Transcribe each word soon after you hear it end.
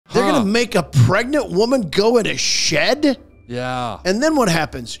to make a pregnant woman go in a shed? Yeah. And then what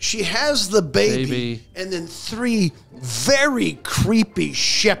happens? She has the baby. And then 3 very creepy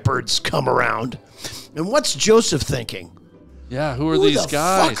shepherds come around. And what's Joseph thinking? Yeah, who are these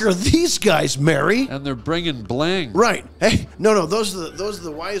guys? Who the fuck are these guys, Mary? And they're bringing bling. Right. Hey, no, those are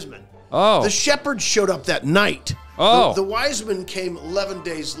the wise men. Oh. The shepherds showed up that night. Oh. The wise men came 11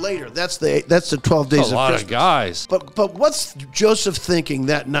 days later. That's the 12 days of Christmas. A lot of guys. But what's Joseph thinking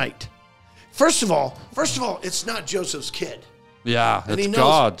that night? First of all, it's not Joseph's kid. Yeah, it's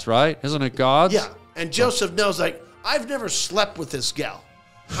God's, right? Isn't it God's? Yeah, and Joseph knows, like, I've never slept with this gal.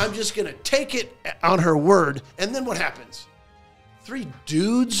 I'm just going to take it on her word. And then what happens? 3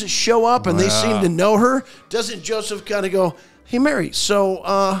 dudes show up, and they seem to know her. Doesn't Joseph kind of go, hey, Mary,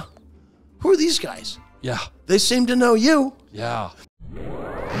 so who are these guys? Yeah. They seem to know you. Yeah. You're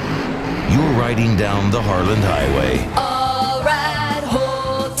riding down the Harland Highway. All right,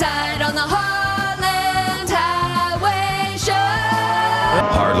 hold tight on the Harland Highway Show.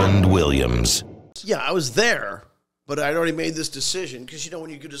 Harland Williams. Yeah, I was there, but I'd already made this decision. Because, when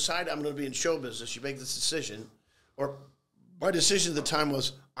you decide I'm going to be in show business, you make this decision. Or my decision at the time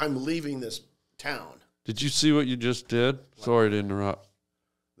was, I'm leaving this town. Did you see what you just did? What? Sorry to interrupt.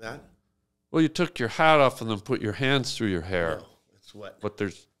 That? Well, you took your hat off and then put your hands through your hair. No, it's wet. But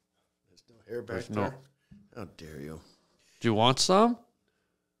there's no hair back there. No. How dare you? Do you want some?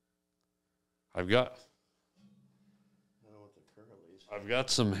 I've got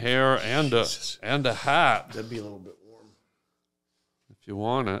some hair and a hat. That'd be a little bit warm. If you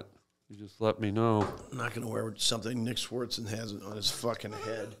want it, you just let me know. I'm not going to wear something Nick Swartzen has on his fucking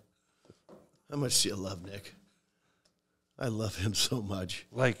head. How much do you love Nick? I love him so much.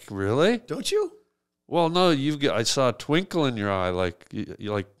 Like, really? Don't you? Well, no, I saw a twinkle in your eye. Like,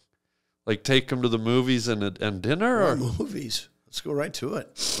 you like take him to the movies and dinner? Or movies. Let's go right to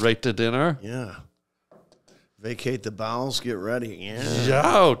it. Right to dinner? Yeah. Vacate the bowels, get ready. Yeah.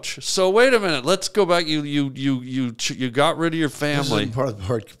 Ouch. So wait a minute. Let's go back. You got rid of your family. This is part of the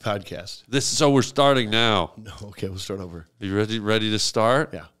podcast. So we're starting now. No, okay, we'll start over. Are you ready to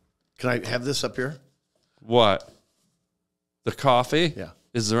start? Yeah. Can I have this up here? What? The coffee? Yeah.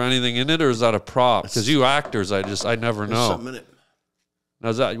 Is there anything in it, or is that a prop? Because you actors, I never know. There's something in it. Now,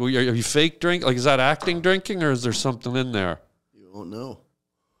 are you fake drink? Like, is that acting drinking, or is there something in there? You won't know.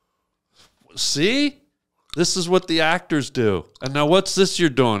 See? This is what the actors do. And now what's this you're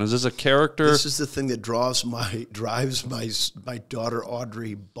doing? Is this a character? This is the thing that drives my daughter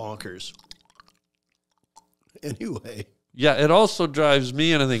Audrey bonkers. Anyway. Yeah, it also drives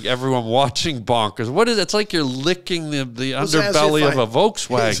me and I think everyone watching bonkers. What is it? It's like you're licking the underbelly of a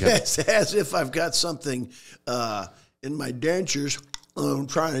Volkswagen. It's as if I've got something in my dentures. I'm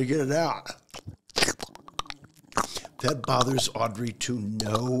trying to get it out. That bothers Audrey to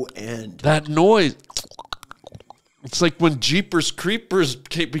no end. That noise. It's like when Jeepers Creepers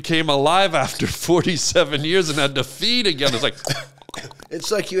became alive after 47 years and had to feed again. It's like... It's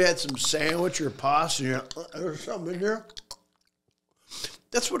like you had some sandwich or pasta and you're like, there's something in there.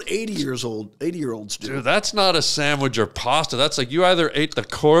 That's what 80-year-olds do. Dude, that's not a sandwich or pasta. That's like you either ate the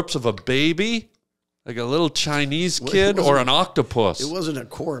corpse of a baby, like a little Chinese kid, or an octopus. It wasn't a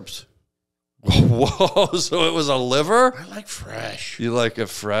corpse. Whoa, so it was a liver? I like fresh. You like it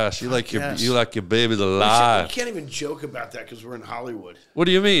fresh. You like your baby alive. We can't even joke about that because we're in Hollywood. What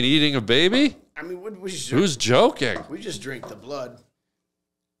do you mean, eating a baby? I mean, who's joking? We just drink the blood.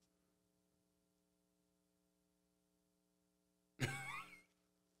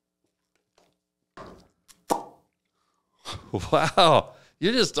 Wow,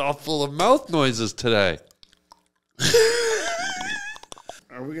 you're just all full of mouth noises today.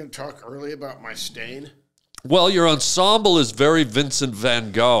 Are we going to talk early about my stain? Well, your ensemble is very Vincent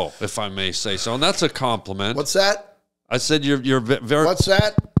van Gogh, if I may say so, and that's a compliment. What's that? I said you're very... What's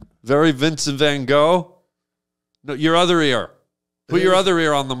that? Very Vincent van Gogh. No, your other ear. Put your other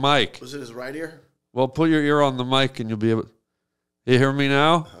ear on the mic. Was it his right ear? Well, put your ear on the mic and you'll be able... You hear me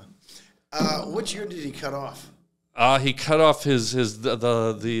now? Which ear did he cut off? He cut off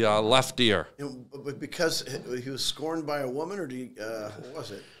the left ear. But because he was scorned by a woman, or what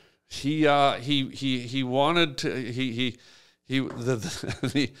was it? He wanted to the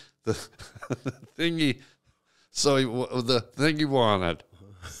thing the thing he wanted.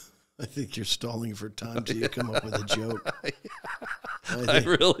 I think you're stalling for time till you come up with a joke. I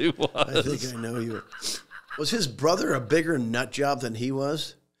really was. I think I know you. Was his brother a bigger nut job than he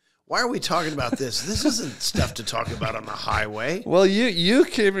was? Why are we talking about this? This isn't stuff to talk about on the highway. Well, you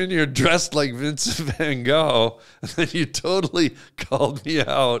came in here dressed like Vincent van Gogh, and then you totally called me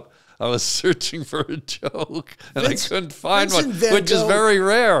out I was searching for a joke, and I couldn't find Vincent one, Van which is Gogh, very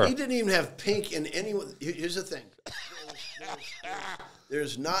rare. He didn't even have pink in any. Here's the thing.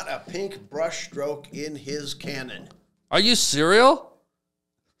 There's not a pink brush stroke in his canon. Are you serial?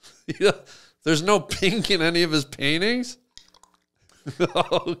 Yeah, there's no pink in any of his paintings?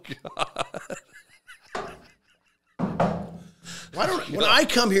 Oh, God. When I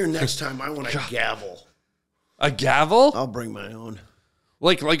come here next time, I want a gavel. A gavel? I'll bring my own.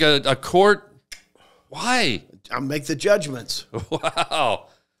 Like a court? Why? I'll make the judgments. Wow.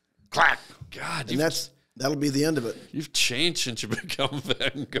 Clack. God, And that'll be the end of it. you've changed since you become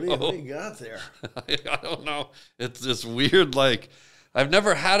Van Gogh. What do you got there? I don't know. It's this weird, like, I've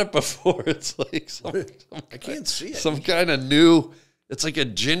never had it before. It's like I can't see it. some kind of new, it's like a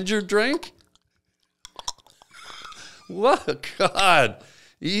ginger drink. What? God.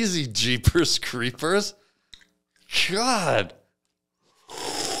 Easy, Jeepers Creepers. God.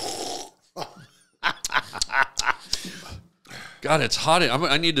 God, it's hot.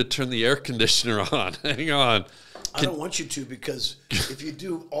 I need to turn the air conditioner on. Hang on. I don't want you to, because if you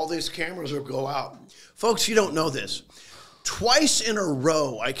do, all these cameras will go out. Folks, you don't know this. Twice in a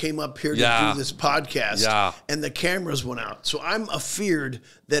row, I came up here to do this podcast, and the cameras went out. So I'm afeared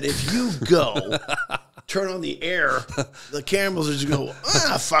that if you go, turn on the air, the cameras will just go,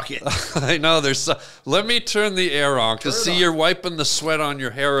 fuck it. I know. Let me turn the air on, because see, you're wiping the sweat on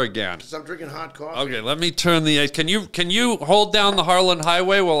your hair again. Because I'm drinking hot coffee. Okay, let me turn the. Can you hold down the Harland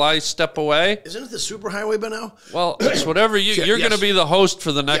Highway while I step away? Isn't it the superhighway by now? Well, it's whatever you're going to be the host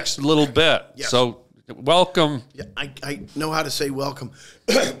for the next little bit. Yes. So welcome. Yeah, I know how to say welcome.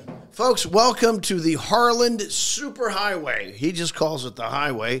 Folks, welcome to the Harland Superhighway. He just calls it the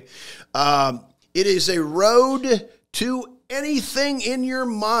highway. It is a road to anything in your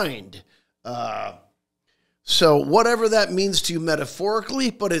mind. So whatever that means to you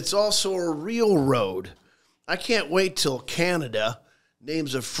metaphorically, but it's also a real road. I can't wait till Canada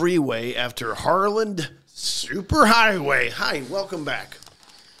names a freeway after Harland Superhighway. Hi, welcome back.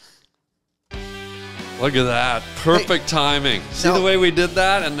 Look at that. Perfect timing. See Now, the way we did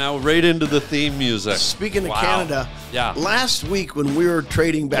that? And now right into the theme music. Speaking of Canada, yeah. Last week when we were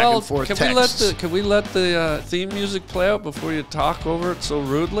trading back and forth can texts. can we let the theme music play out before you talk over it so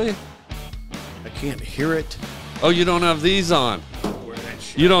rudely? I can't hear it. Oh, you don't have these on.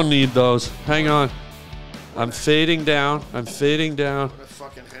 You don't need those. Hang on. I'm fading down. I'm fading down. What a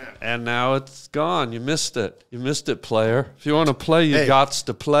fucking hat. And now it's gone. You missed it. You missed it, player. If you want to play, you gots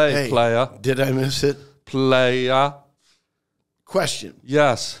to play, player. Did I miss it? Player. Question.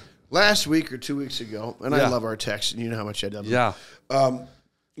 Yes. Last week or 2 weeks ago, and I love our text, and you know how much I love them. Yeah.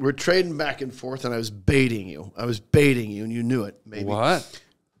 We're trading back and forth, and I was baiting you. And you knew it, maybe. What?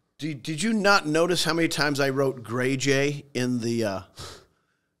 Did you not notice how many times I wrote Gray Jay in the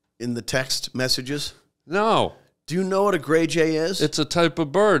text messages? No. Do you know what a gray jay is? It's a type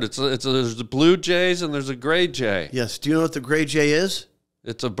of bird. There's the blue jays and there's a gray jay. Yes. Do you know what the gray jay is?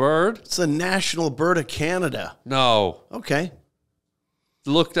 It's a bird? It's the national bird of Canada. No. Okay.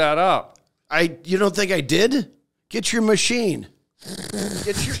 Look that up. You don't think I did? Get your machine.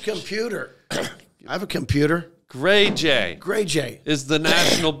 Get your computer. I have a computer. Gray jay. Gray jay is the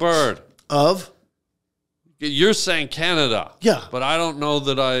national bird of? You're saying Canada. Yeah. But I don't know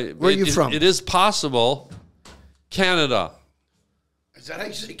that Where are you from? It is possible. Canada. Is that how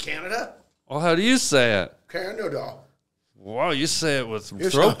you say Canada? Well, how do you say it? Canada. Wow, you say it with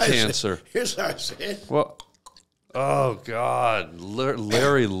throat cancer. Here's how I say it. Well, oh, God.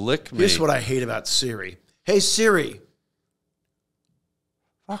 Larry lick me. Here's what I hate about Siri. Hey, Siri.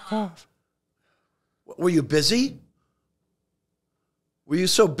 Fuck off. Were you busy? Were you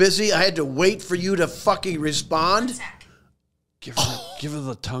so busy I had to wait for you to fucking respond? Give her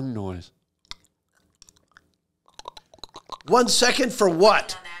the tongue noise. 1 second for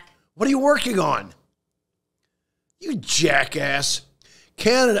what? What are you working on? You jackass.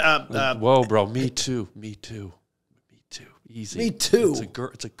 Canada. Whoa, bro. Me too. Me too. Me too. Easy. Me too.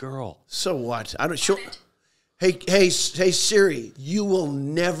 It's a girl. So what? I don't show. Hey, Siri. You will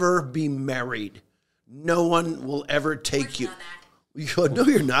never be married. No one will ever take you. No,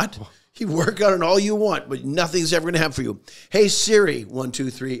 you're not. You work on it all you want, but nothing's ever going to happen for you. Hey, Siri. 1,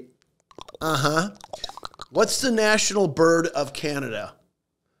 2, 3. What's the national bird of Canada?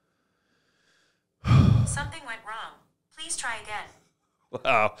 Something went wrong. Please try again.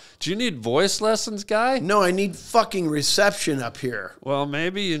 Wow. Do you need voice lessons, guy? No, I need fucking reception up here. Well,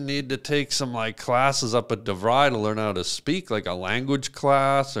 maybe you need to take some classes up at DeVry to learn how to speak, like a language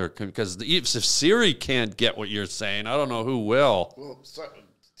class, or because if Siri can't get what you're saying, I don't know who will. Well,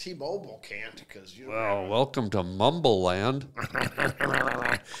 T-Mobile can't because you. Well, welcome to Mumble Land.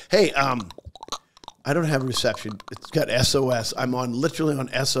 Hey, I don't have reception. It's got SOS. I'm literally on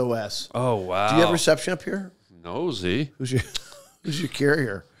SOS. Oh wow! Do you have reception up here? Nosy. Who's your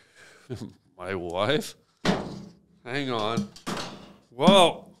carrier? My wife. Hang on.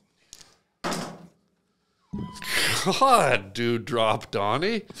 Whoa. God, dude, drop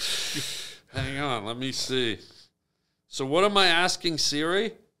Donnie. Hang on, let me see. So what am I asking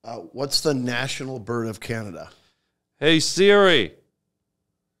Siri? What's the national bird of Canada? Hey, Siri.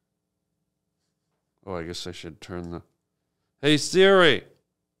 Oh, I guess I should turn the... Hey, Siri.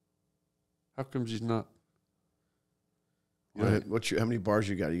 How come she's not... How many bars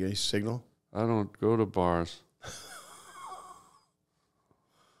you got? You got any signal? I don't go to bars.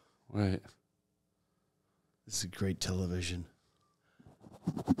 Wait. This is great television.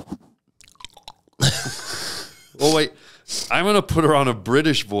 Oh, wait. I'm going to put her on a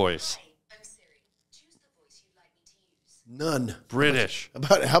British voice. I'm Siri. Choose the voice you'd like me to use. None. British.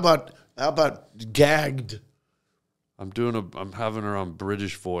 How about gagged? I'm having her on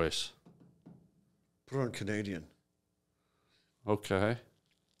British voice. Put her on Canadian. Okay.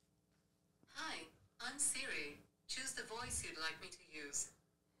 Hi, I'm Siri. Choose the voice you'd like me to use.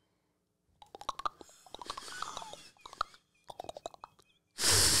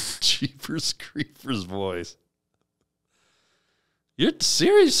 Jeepers Creepers voice. Your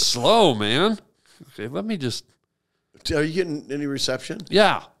Siri's slow, man. Okay, let me just... Are you getting any reception?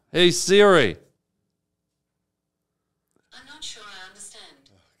 Yeah. Hey, Siri. I'm not sure I understand.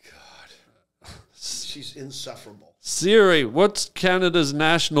 She's insufferable. Siri, what's Canada's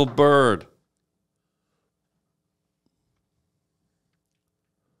national bird?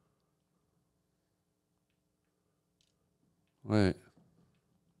 Wait.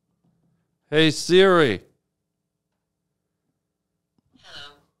 Hey, Siri.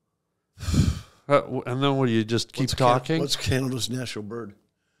 Hello. And then what, do you just keep talking? What's Canada's national bird?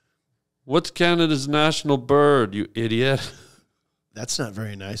 What's Canada's national bird, you idiot? That's not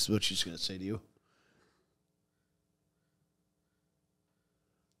very nice, what she's going to say to you.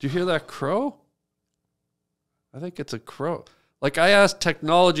 Do you hear that crow? I think it's a crow. Like I asked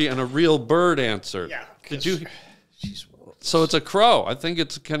technology and a real bird answered. Yeah. Did you? She's... So it's a crow. I think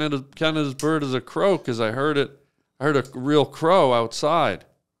it's Canada's bird is a crow because I heard it. I heard a real crow outside.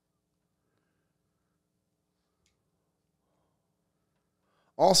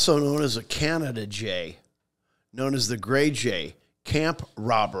 Also known as a Canada jay, known as the gray jay, camp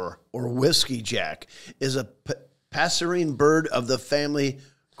robber, or whiskey jack, is a passerine bird of the family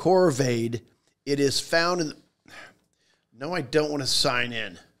Corvidae. It is found in... No, I don't want to sign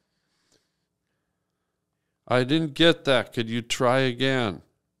in. I didn't get that. Could you try again?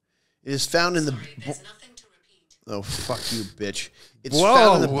 It is found in the... Sorry, there's nothing to repeat. Oh, fuck you, bitch. It's Whoa,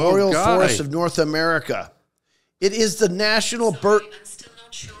 found in the whoa, boreal guy. forest of North America. It is the national bird... I'm still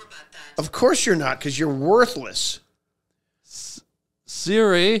not sure about that. Of course you're not, because you're worthless.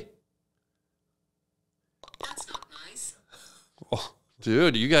 Siri. That's not nice. Oh,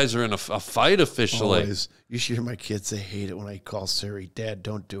 dude, you guys are in a fight officially. Always. You should hear my kids. They hate it when I call Siri. Dad,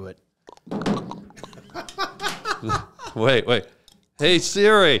 don't do it. Wait. Hey,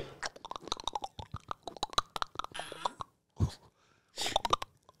 Siri.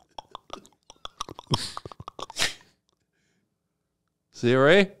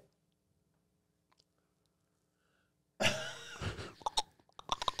 Siri?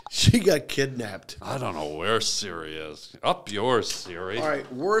 She got kidnapped. I don't know where Siri is. Up yours, Siri. All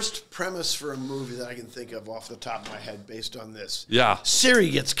right, worst premise for a movie that I can think of off the top of my head based on this. Yeah. Siri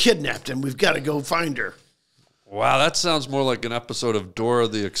gets kidnapped and we've got to go find her. Wow, that sounds more like an episode of Dora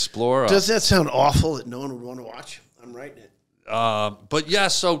the Explorer. Does that sound awful that no one would want to watch? I'm writing it. But yeah,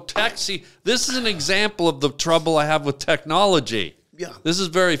 so see, this is an example of the trouble I have with technology. Yeah. This is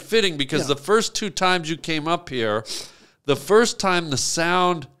very fitting because the first two times you came up here, the first time the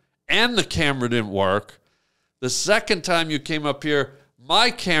sound and the camera didn't work. The second time you came up here,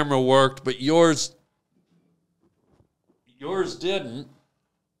 my camera worked, but yours didn't.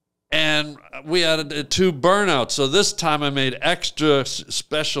 And we had two burnouts. So this time I made extra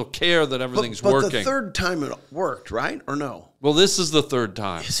special care that everything's but working. the third time it worked, right? Or no? Well, this is the third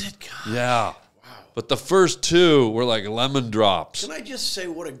time. Is it? God. Yeah. Wow. But the first two were like lemon drops. Can I just say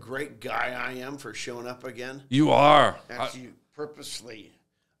what a great guy I am for showing up again? You are. After you purposely...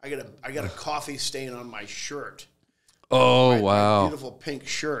 I got a coffee stain on my shirt. Oh, My wow. beautiful pink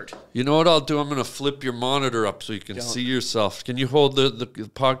shirt. You know what I'll do? I'm going to flip your monitor up so you can see yourself. Can you hold the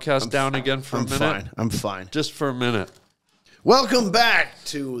podcast down again for a minute? I'm fine. Just for a minute. Welcome back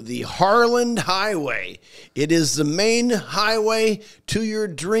to the Harland Highway. It is the main highway to your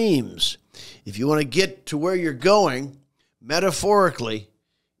dreams. If you want to get to where you're going, metaphorically,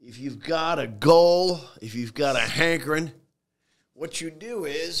 if you've got a goal, if you've got a hankering, what you do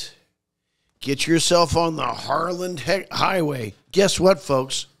is get yourself on the Harland Highway. Guess what,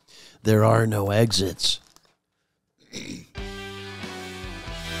 folks? There are no exits.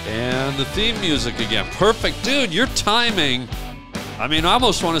 And the theme music again. Perfect. Dude, your timing. I mean, I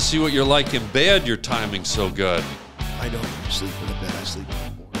almost want to see what you're like in bed. Your timing's so good. I don't sleep in a bed. I sleep on a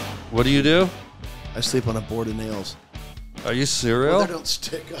board. What do you do? I sleep on a board of nails. Are you serial? Well, they don't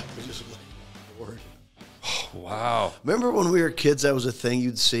stick up. I just lay on a board. Wow. Remember when we were kids, that was a thing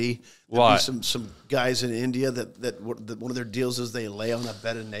you'd see? What? Some guys in India that one of their deals is they lay on a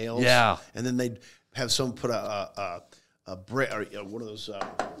bed of nails. Yeah. And then they'd have someone put a brick or one of those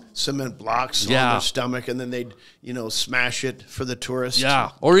cement blocks on their stomach, and then they'd smash it for the tourists.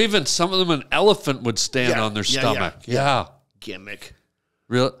 Yeah. Or even some of them, an elephant would stand on their stomach. Yeah. Gimmick.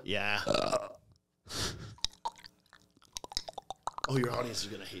 Really? Yeah. Oh, your audience is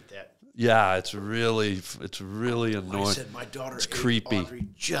gonna hate that. Yeah, it's really annoying. I said my daughter. It's creepy. Audrey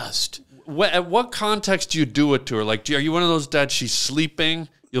just. At what context do you do it to her? Like, are you one of those dads? She's sleeping.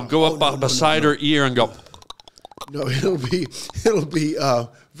 You'll go up beside her ear and go. No, it'll be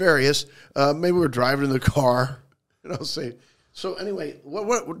various. Maybe we're driving in the car, and I'll say, "So anyway,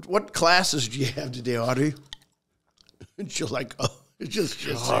 what classes do you have today, Audrey?" And she'll just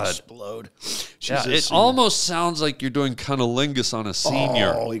explode. It almost sounds like you're doing cunnilingus on a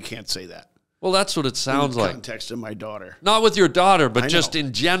senior. Oh, you can't say that. Well, that's what it sounds like. Context of my daughter. Not with your daughter, but just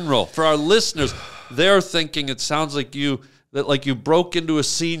in general. For our listeners, they're thinking it sounds like you broke into a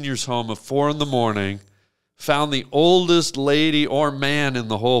senior's home at 4 a.m, found the oldest lady or man in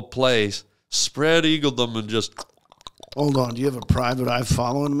the whole place, spread eagled them, and just. Hold on. Do you have a private eye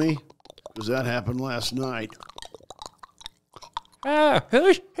following me? Because that happened last night.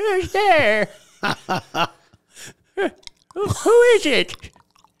 Who's there? Who is it?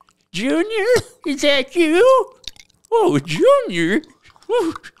 Junior? Is that you? Oh, Junior.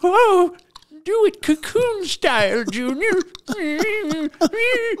 Oh, do it cocoon style, Junior.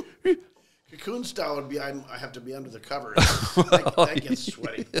 Cocoon style would be I have to be under the covers. That gets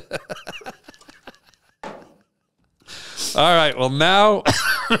sweaty. All right. Well, now,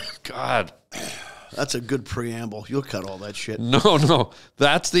 God. That's a good preamble. You'll cut all that shit. No.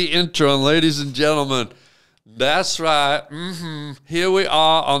 That's the intro. And ladies and gentlemen, that's right. Here we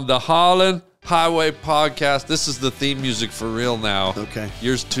are on the Harland Highway podcast. This is the theme music for real now. Okay.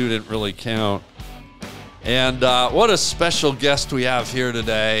 Yours two didn't really count. And what a special guest we have here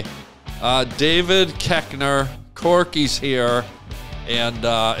today. David Koechner. Corky's here. And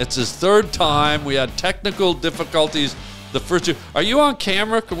it's his third time. We had technical difficulties the first two. Are you on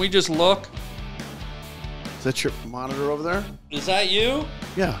camera? Can we just look? Is that your monitor over there? Is that you?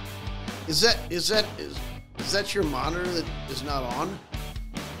 Yeah. Is that your monitor that is not on?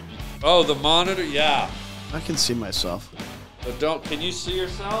 Oh, the monitor? Yeah. I can see myself. But can you see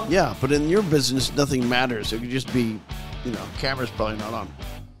yourself? Yeah, but in your business, nothing matters. It could just be, camera's probably not on.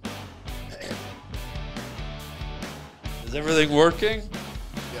 Is everything working?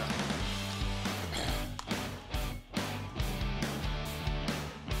 Yeah.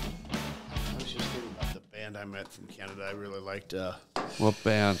 I was just thinking about the band I met from Canada. I really liked. What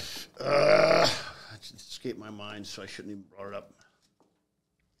band? It escaped my mind, so I shouldn't even brought it up.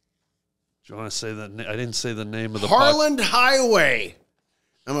 Do you want to say that? I didn't say the name of the Harland Highway.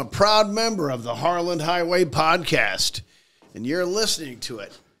 I'm a proud member of the Harland Highway podcast, and you're listening to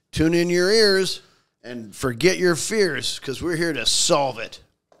it. Tune in your ears and forget your fears, because we're here to solve it.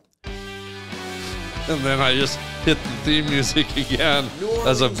 And then I just hit the theme music again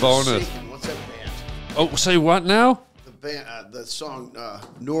as a bonus. What's that band? Oh, say what now? The song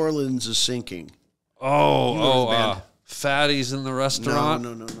New Orleans is Sinking. Fatties in the Restaurant?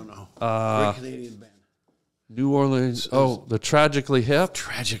 No. Great Canadian band. New Orleans. The Tragically Hip?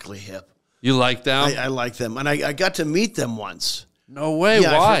 Tragically Hip. You like them? I like them. And I got to meet them once. No way.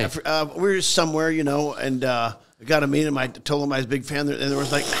 Why? We were somewhere, and I got to meet them. I told them I was a big fan. And they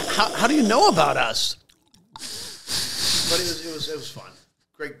was like, how do you know about us? But it was fun.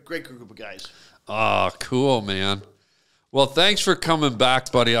 Great group of guys. Cool, man. Well, thanks for coming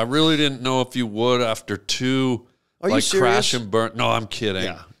back, buddy. I really didn't know if you would after two crash and burn. No, I'm kidding.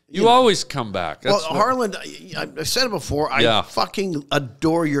 Yeah. You always come back. Harland, I've said it before. I fucking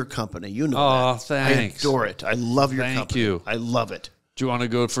adore your company. You know that. Oh, thanks. I adore it. I love your company. Thank you. I love it. Do you want to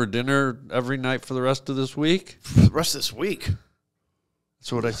go for dinner every night for the rest of this week? For the rest of this week?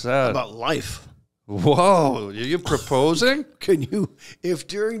 That's what I said. About life. Whoa, are you proposing? Can you, if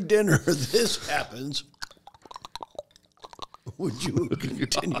during dinner this happens, would you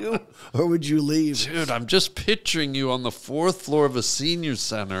continue or would you leave? Dude, I'm just picturing you on the 4th floor of a senior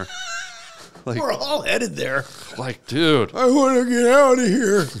center. We're all headed there. Like, dude. I want to get out of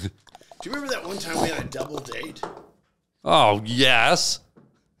here. Do you remember that one time we had a double date? Oh, yes.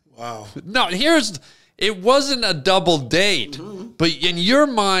 Wow. No, it wasn't a double date, but in your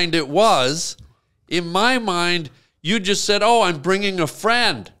mind it was. In my mind, you just said, oh, I'm bringing a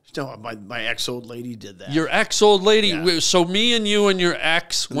friend. No, my ex-old lady did that. Your ex-old lady. Yeah. So me and you and your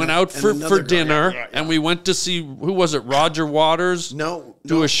ex went out for dinner, and we went to see, who was it, Roger Waters? No.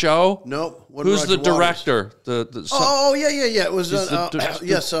 Do a show? No. Who's the director? Yeah. It was,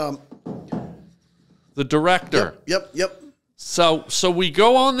 the director. Yep. So we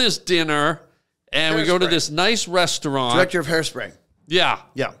go on this dinner, and we go to Hairspray. this nice restaurant. Director of Hairspray. Yeah.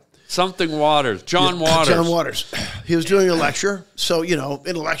 Yeah. Something Waters. John Waters. John Waters. He was doing a lecture. So,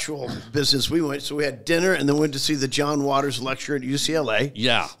 intellectual business. We went. So we had dinner and then went to see the John Waters lecture at UCLA.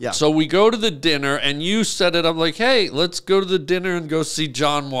 Yeah. Yeah. So we go to the dinner and you set it up like, hey, let's go to the dinner and go see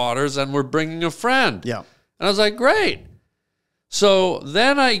John Waters and we're bringing a friend. Yeah. And I was like, great. So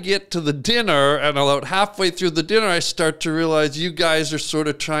then I get to the dinner and about halfway through the dinner, I start to realize you guys are sort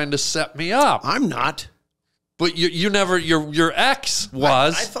of trying to set me up. I'm not. But you never, your ex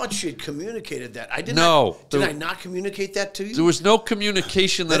was. I thought she had communicated that. I didn't. No. Did I not communicate that to you? There was no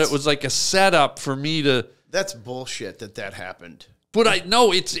communication that it was like a setup for me to. That's bullshit that happened. But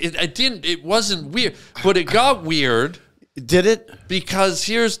it wasn't weird. But it got weird. Did it? Because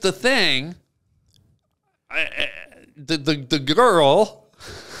here's the thing. The girl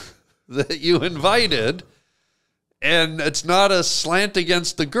that you invited, and it's not a slant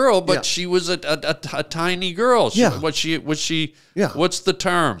against the girl, but she was a tiny girl. Yeah. Was she? Yeah. What's the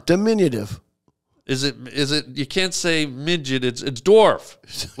term? Diminutive. Is it? You can't say midget. It's dwarf.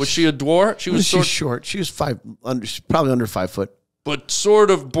 Was she a dwarf? She was She's short. She was probably under 5 foot. but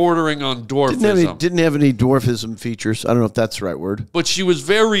sort of bordering on dwarfism. Didn't have any dwarfism features. I don't know if that's the right word. But she was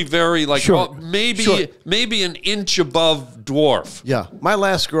very, very like maybe an inch above dwarf. Yeah. My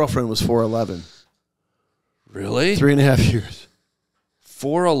last girlfriend was 4'11". Really? 3.5 years.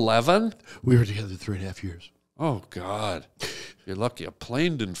 4'11"? We were together 3.5 years. Oh, God. You're lucky a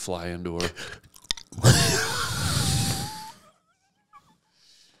plane didn't fly into her.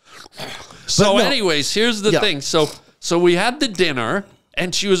 Anyways, here's the thing. So we had the dinner,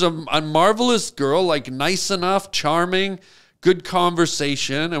 and she was a marvelous girl, like nice enough, charming, good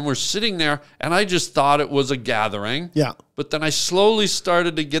conversation, and we're sitting there, and I just thought it was a gathering. Yeah. But then I slowly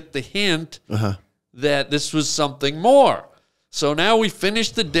started to get the hint that this was something more. So now we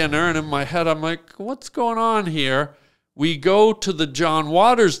finished the dinner, and in my head, I'm like, what's going on here? We go to the John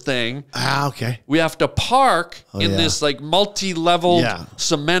Waters thing. Ah, okay. We have to park in this like multi-level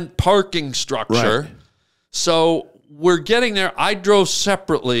cement parking structure. Right. So we're getting there. I drove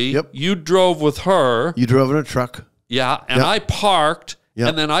separately. Yep. You drove with her. You drove in a truck. Yeah. And I parked. Yep.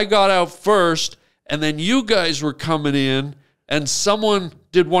 And then I got out first. And then you guys were coming in. And someone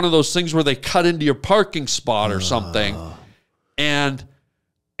did one of those things where they cut into your parking spot or something. And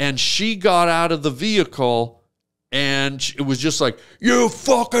she got out of the vehicle. And it was just like, you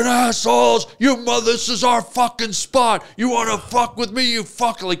fucking assholes. This is our fucking spot. You want to fuck with me? You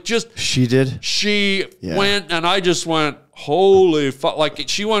fuck. Like just. She did? She went, and I just went, holy fuck. Like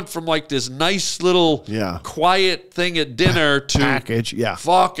she went from like this nice little quiet thing at dinner to package. Yeah.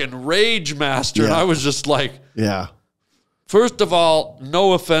 Fucking rage master. And I was just like. Yeah. First of all,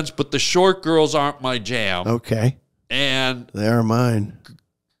 no offense, but the short girls aren't my jam. Okay. And. They're mine.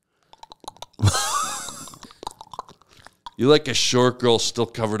 You like a short girl still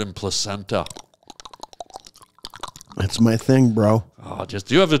covered in placenta. That's my thing, bro. Oh, do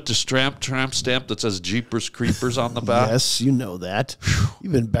you have a tramp stamp that says Jeepers Creepers on the back? Yes, you know that.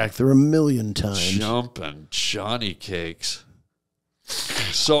 You've been back there a million times. Jumping Johnny cakes.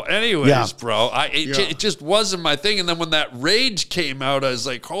 So anyways, bro, it just wasn't my thing. And then when that rage came out, I was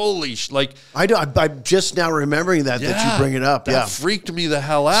like, holy I'm just now remembering that you bring it up. That freaked me the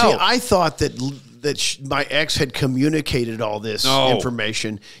hell out. See, I thought that my ex had communicated all this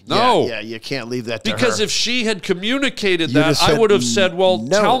information. No. Yeah, you can't leave that to her. Because if she had communicated that, I would have said, well,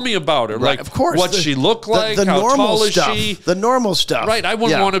 tell me about her. Right, like, of course. What she looked like, the how normal tall stuff. is she? The normal stuff. Right, I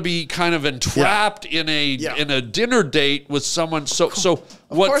wouldn't want to be kind of entrapped in a dinner date with someone. So of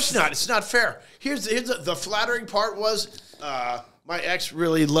course not. It's not fair. Here's the flattering part was my ex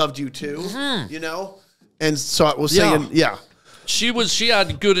really loved you too, you know? And so I was saying, she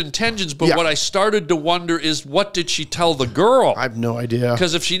had good intentions, but Yeah. what I started to wonder is, what did she tell the girl? I have no idea.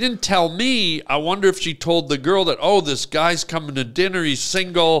 Because if she didn't tell me, I wonder if she told the girl that, oh, this guy's coming to dinner, he's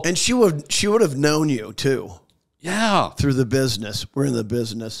single. And she would have known you too Yeah. through the business. We're in the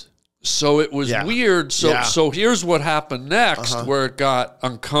business. So it was Yeah. weird. So Yeah. so here's what happened next, where it got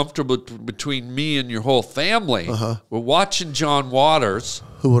uncomfortable between me and your whole family. We're watching John Waters.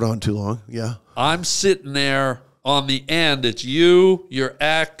 Who went on too long? Yeah. I'm sitting there on the end. It's you, your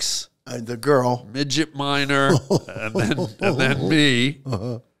ex, The girl. midget minor, and then me.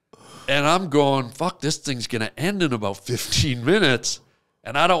 And I'm going, fuck, this thing's going to end in about 15 minutes.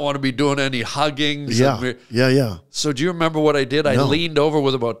 And I don't want to be doing any huggings. Yeah. Yeah. So do you remember what I did? I No. leaned over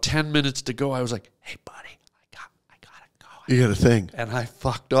with about 10 minutes to go. I was like, hey, buddy, I gotta go. You got a thing. And I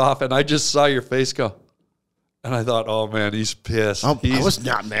fucked off, and I just saw your face go. And I thought, oh, man, he's pissed. I was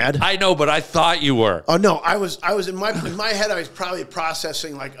not mad. I know, but I thought you were. Oh no, I was in my head. I was probably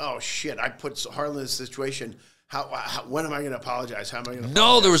processing like, oh shit, I put Harland in this situation. How when am I going to apologize? How am I going to?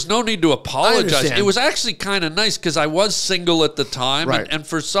 No, there was no need to apologize. understand. It was actually kind of nice because I was single at the time. Right. And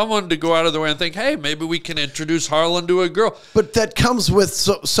for someone to go out of their way and think, hey, maybe we can introduce Harland to a girl. But that comes with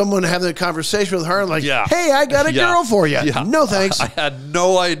someone having a conversation with her, like, Yeah. hey, I got a Yeah. girl for you. Yeah. No thanks. I had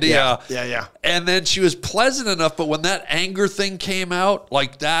no idea. Yeah. And then she was pleasant enough, but when that anger thing came out,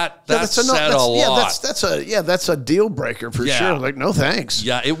 like that said a lot. Yeah, that's a deal breaker for Yeah. sure. Like, no thanks.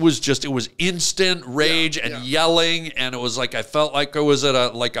 Yeah, it was instant rage and yelling, and it was like I felt like I was at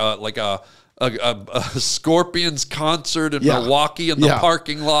a Scorpions concert in Milwaukee in the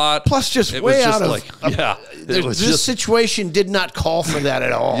parking lot. Plus, just it way was out just of this situation did not call for that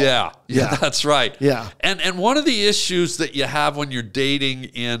at all. Yeah, that's right. Yeah. And one of the issues that you have when you're dating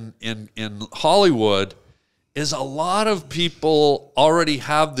in Hollywood is a lot of people already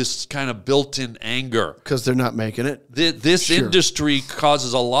have this kind of built-in anger. Because they're not making it. This industry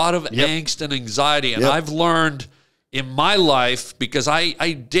causes a lot of angst and anxiety. And I've learned in my life, because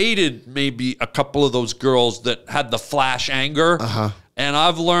I dated maybe a couple of those girls that had the flash anger. And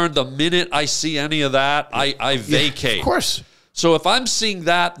I've learned the minute I see any of that, I vacate. Of course. So if I'm seeing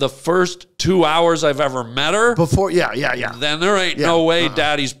that the first 2 hours I've ever met her, Before, yeah. then there ain't no way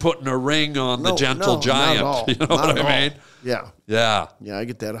Daddy's putting a ring on the gentle giant. Not at all. You know what I mean? Yeah. Yeah. Yeah, I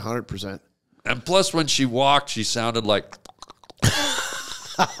get that 100%. And plus, when she walked, she sounded like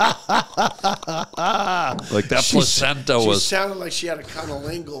that placenta She was. sounded like she had a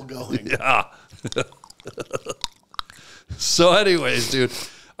conolingal going. Yeah. So, anyways, dude,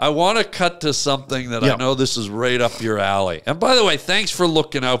 I want to cut to something that I know this is right up your alley. And by the way, thanks for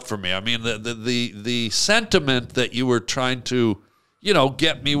looking out for me. I mean, the sentiment that you were trying to,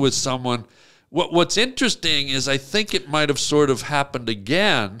 get me with someone. What's interesting is I think it might have sort of happened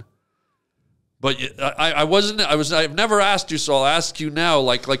again. But I've never asked you, so I'll ask you now.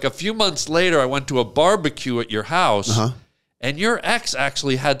 Like a few months later, I went to a barbecue at your house, and your ex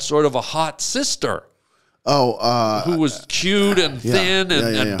actually had sort of a hot sister. Who was cute and thin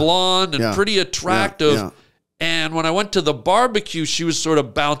and blonde and pretty attractive. Yeah. And when I went to the barbecue, she was sort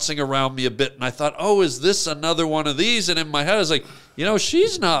of bouncing around me a bit. And I thought, oh, is this another one of these? And in my head, I was like,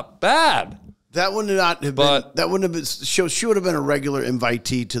 she's not bad. That would not have been. That wouldn't have been. She would have been a regular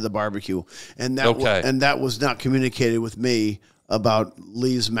invitee to the barbecue, and that was not communicated with me about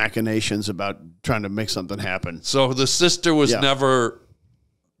Lee's machinations about trying to make something happen. So the sister was never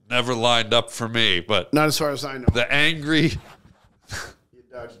lined up for me, but not as far as I know. The angry. You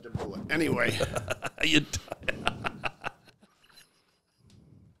dodged a bullet. Anyway.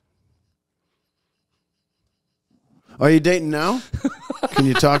 Are you dating now? Can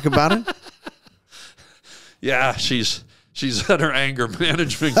you talk about it? Yeah, she's at her anger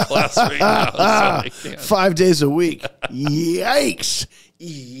management class right now. So 5 days a week. Yikes.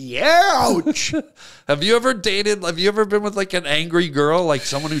 Ouch. Have you ever dated? Have you ever been with like an angry girl, like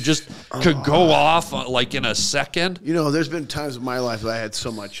someone who just could go off like in a second? There's been times in my life that I had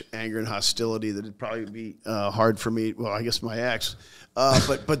so much anger and hostility that it'd probably be hard for me. Well, I guess my ex,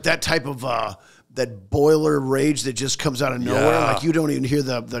 but that type of that boiler rage that just comes out of nowhere, like you don't even hear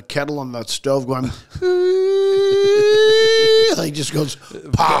the kettle on the stove going. Like just goes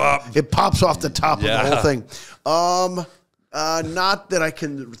pop. It pops off the top of the whole thing. Not that I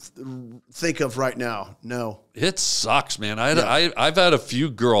can think of right now. No. It sucks, man. I've had a few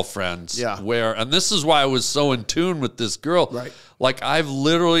girlfriends where, and this is why I was so in tune with this girl. Right. Like I've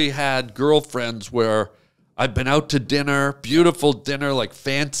literally had girlfriends where I've been out to dinner, beautiful dinner, like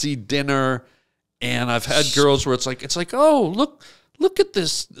fancy dinner, and I've had girls where it's like, oh, look at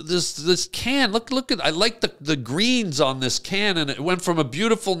this can. Look at, I like the greens on this can, and it went from a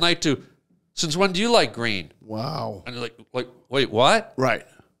beautiful night to, Since when do you like green? Wow. And you're like, wait, what? Right.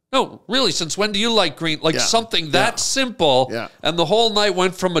 No, really, since when do you like green? Like Yeah. something that simple. Yeah. And the whole night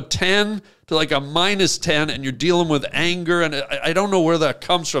went from a 10 to like a -10, and you're dealing with anger, and I don't know where that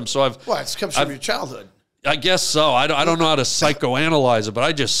comes from. So It comes from your childhood. I guess so. I don't know how to psychoanalyze it, but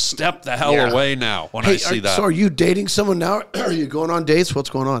I just step the hell away now when I see that. So are you dating someone now? Are you going on dates? What's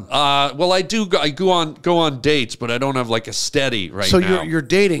going on? Well, I do. I go on dates, but I don't have like a steady right so now. you're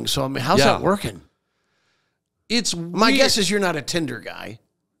dating. So I mean, how's that working? It's My weird. guess is you're not a Tinder guy.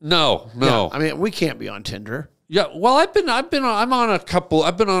 No. Yeah, I mean, we can't be on Tinder. Yeah, well, I'm on a couple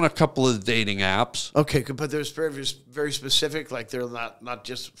of dating apps. Okay, but there's very specific. Like they're not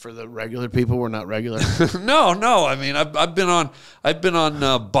just for the regular people. We're not regular. No. I mean, I've been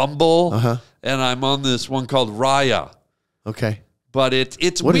on Bumble, and I'm on this one called Raya. Okay, But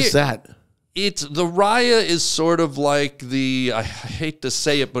it's what weird. is that? It's the Raya is sort of like I hate to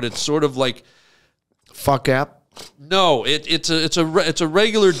say it, but it's sort of like Fuck app. no, it's a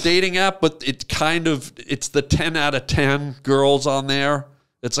regular dating app, but it's the 10 out of 10 girls on there.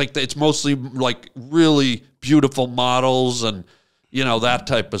 It's like it's mostly like really beautiful models and that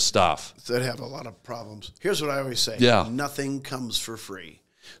type of stuff. That have a lot of problems. Here's what I always say. Yeah. Nothing comes for free.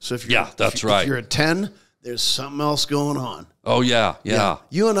 So if you're that's right. If you're a 10, there's something else going on. Oh yeah.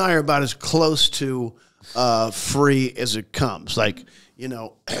 You and I are about as close to free as it comes. Like,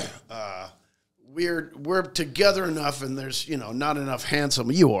 we're together enough, and there's not enough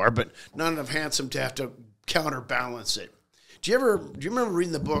handsome. You are, but not enough handsome to have to counterbalance it. Do you remember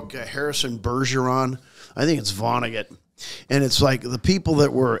reading the book Harrison Bergeron? I think it's Vonnegut, and it's like the people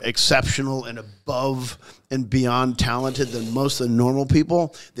that were exceptional and above and beyond talented than most of the normal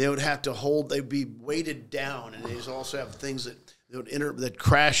people. They would have to they'd be weighted down, and they also have things that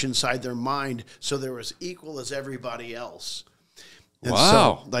crash inside their mind, so they're as equal as everybody else. And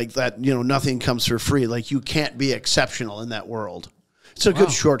wow. So, like that, nothing comes for free. Like, you can't be exceptional in that world. It's a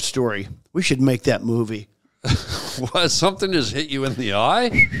good short story. We should make that movie. What, something just hit you in the eye?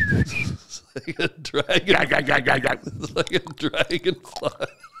 It's like a dragon. It's like a dragonfly.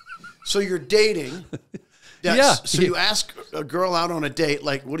 So you're dating. Yes. Yeah. So you ask a girl out on a date,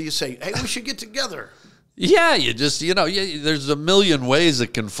 like, what do you say? Hey, we should get together. Yeah, you just there's a million ways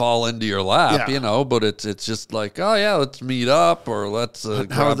it can fall into your lap, but it's just like, oh yeah, let's meet up or let's.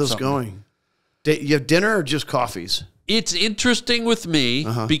 How are those going? You have dinner or just coffees? It's interesting with me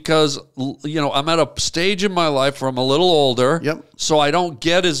because I'm at a stage in my life where I'm a little older. Yep. So I don't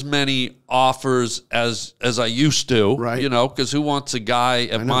get as many offers as I used to. Right. Because who wants a guy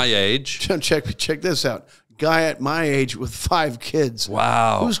at my age? Check this out. Guy at my age with 5 kids.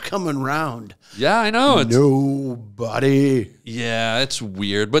 Wow. Who's coming round? Yeah, I know. Nobody. Yeah, it's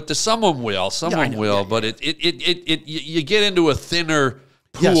weird, but someone will. Someone will. Yeah, but you get into a thinner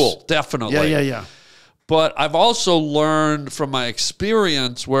pool, definitely. Yeah. But I've also learned from my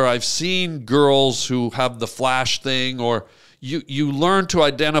experience where I've seen girls who have the flash thing, or you learn to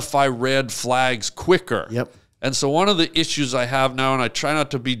identify red flags quicker. Yep. And so one of the issues I have now, and I try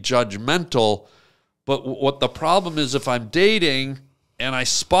not to be judgmental, but what the problem is, if I'm dating and I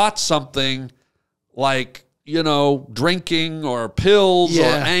spot something like, drinking or pills or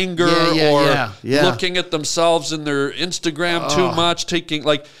anger or looking at themselves in their Instagram too much,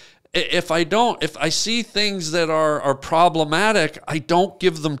 if I see things that are problematic, I don't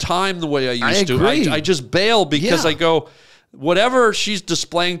give them time the way I used to. I just bail because I go, whatever she's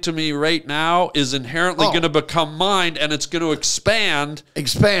displaying to me right now is inherently going to become mine, and it's going to expand.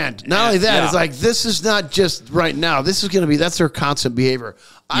 Not only that, it's like, this is not just right now. This is going to be, that's her constant behavior.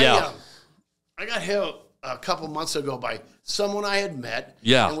 I got hit a couple months ago by someone I had met.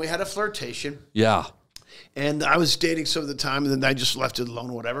 Yeah. And we had a flirtation. Yeah. And I was dating some of the time, and then I just left it alone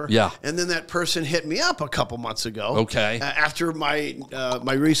or whatever. Yeah. And then that person hit me up a couple months ago. Okay. After my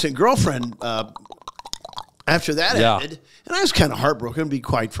recent girlfriend, after that ended. And I was kind of heartbroken, to be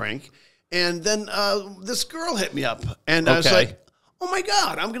quite frank. And then this girl hit me up. And I was like, oh my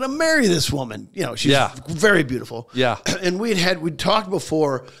God, I'm going to marry this woman. She's very beautiful. Yeah. And we'd talked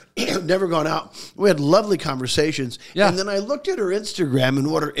before, never gone out. We had lovely conversations. Yeah. And then I looked at her Instagram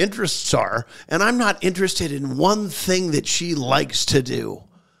and what her interests are, and I'm not interested in one thing that she likes to do.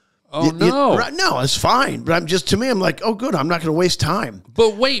 Oh, no. No, it's fine. But to me, I'm like, oh, good, I'm not going to waste time.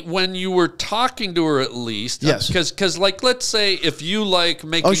 But wait, when you were talking to her at least, Yes. Because like, let's say if you like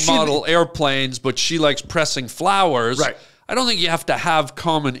making model airplanes, but she likes pressing flowers, Right. I don't think you have to have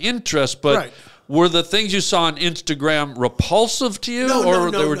common interests, but were the things you saw on Instagram repulsive to you?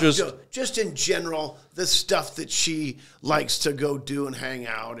 Just in general, the stuff that she likes to go do and hang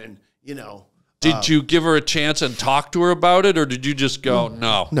out and, Did you give her a chance and talk to her about it, or did you just go,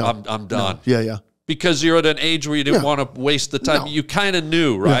 no. I'm done? No. Yeah. Because you're at an age where you didn't want to waste the time. No. You kind of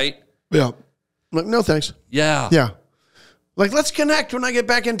knew, right? Yeah. Like, no, thanks. Yeah. Yeah. Like, let's connect when I get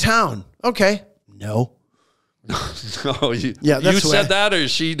back in town. Okay. No. No, you that's said that or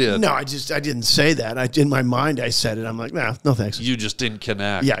she did? No, I didn't say that. In my mind, I said it. I'm like, nah, no thanks. You just didn't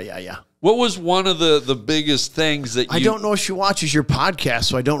connect. Yeah. What was one of the biggest things that you... I don't know if she watches your podcast,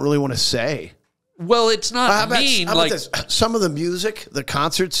 so I don't really want to say. Well, it's not How about like this? Some of the music, the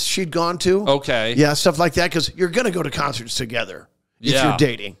concerts she'd gone to. Okay. Yeah, stuff like that, because you're going to go to concerts together if Yeah. you're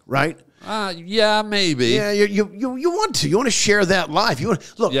dating, right? Yeah, maybe. Yeah, you want to. You want to share that life. You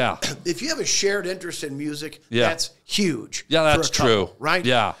want look. Yeah. If you have a shared interest in music, Yeah. that's huge. Yeah, that's for a couple, true. right?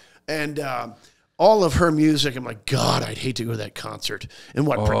 Yeah. And all of her music, I'm like, God, I'd hate to go to that concert and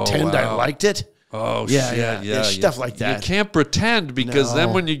pretend I wow. liked it. Oh, Yeah. yeah. Stuff like that. You can't pretend because then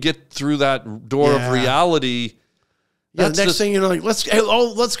No. when you get through that door Yeah. of reality, Yeah, that's the next the- thing you know, like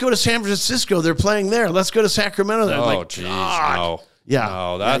let's go to San Francisco. They're playing there. Let's go to Sacramento. I'm oh, like, geez, God. no. Yeah.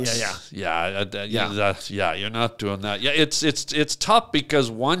 No, Yeah, that's you're not doing that. Yeah, it's tough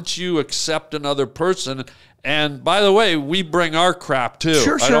because once you accept another person, and by the way, we bring our crap too.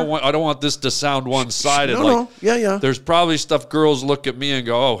 Sure. I don't want this to sound one-sided. No. Yeah. There's probably stuff girls look at me and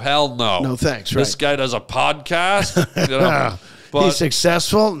go, "Oh, hell no. No, thanks, This right. guy does a podcast." You know? He's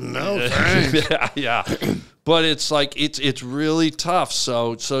successful. No, thanks. yeah. But it's like it's really tough.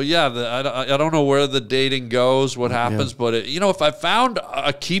 So yeah, I don't know where the dating goes, what happens, but if I found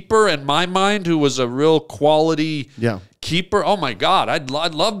a keeper in my mind who was a real quality keeper, oh my God, I'd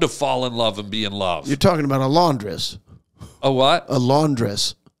love to fall in love and be in love. You're talking about a laundress. A what? A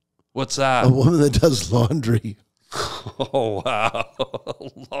laundress. What's that? A woman that does laundry. Oh wow,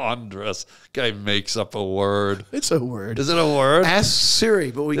 laundress. Guy makes up a word. It's a word. Is it a word? Ask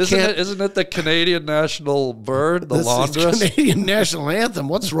Siri, but we Isn't can't. it the Canadian national bird, the This is laundress? Canadian national anthem.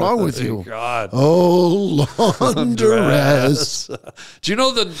 What's wrong with you? God. Oh, laundress. Do you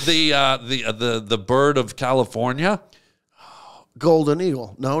know the bird of California? Golden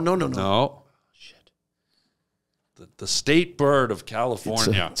eagle. No. No. Shit. The state bird of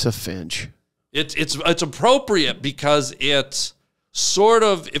California. It's a finch. It's appropriate because it's sort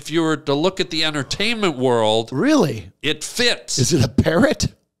of, if you were to look at the entertainment world, Really? it fits. Is it a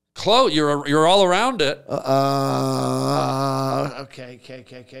parrot? Close. You're all around it. Okay.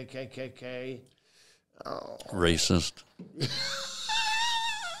 Racist.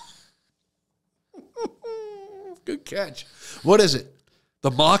 Good catch. What is it?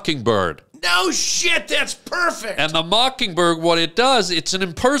 The mockingbird. No shit, that's perfect. And the mockingbird, what it does, it's an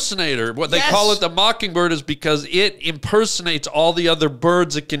impersonator. What they call it the mockingbird is because it impersonates all the other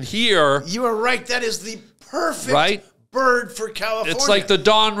birds it can hear. You are right. That is the perfect bird for California. It's like the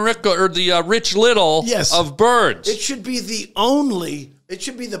Don Rick or the Rich Little of birds. It should be the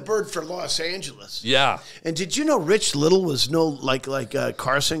bird for Los Angeles. Yeah. And did you know Rich Little was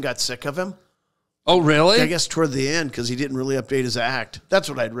Carson got sick of him? Oh, really? I guess toward the end because he didn't really update his act. That's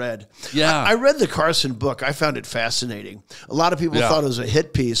what I'd read. Yeah. I read the Carson book. I found it fascinating. A lot of people thought it was a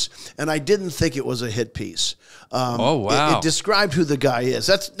hit piece, and I didn't think it was a hit piece. Oh, wow. It described who the guy is.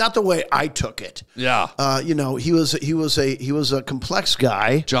 That's not the way I took it. Yeah. He was a complex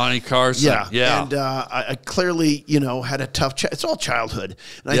guy. Johnny Carson. Yeah. And I clearly, had a tough. It's all childhood,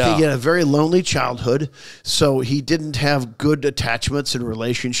 and I Yeah. think he had a very lonely childhood. So he didn't have good attachments and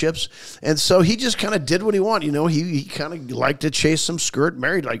relationships, and so he just kind of did what he wanted. He kind of liked to chase some skirt,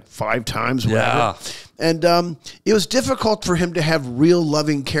 married like 5 times, whatever. Yeah. And it was difficult for him to have real,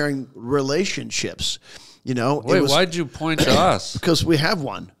 loving, caring relationships. Wait, why'd you point to us? Because we have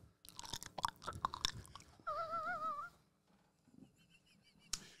one.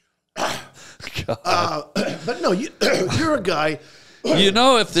 But no, you're a guy.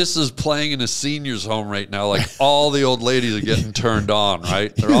 If this is playing in a senior's home right now, like all the old ladies are getting turned on,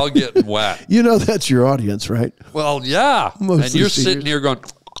 right? They're all getting wet. That's your audience, right? Well, yeah. Most and of you're the sitting seniors. here going,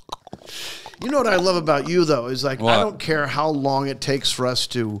 You know what I love about you, though, is like What? I don't care how long it takes for us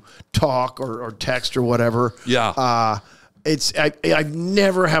to talk or text or whatever. Yeah. I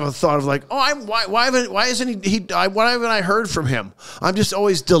never have a thought of like, why haven't I heard from him? I'm just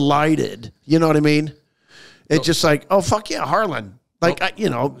always delighted. You know what I mean? It's just like, oh fuck yeah, Harland. Like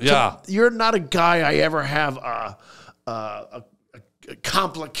Yeah. you're not a guy I ever have a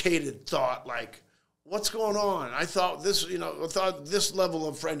complicated thought like, what's going on? I thought this level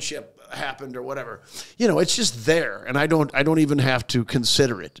of friendship happened or whatever. It's just there, and I don't even have to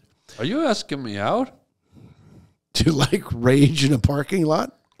consider it. are you asking me out? To like rage in a parking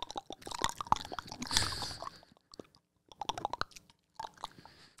lot?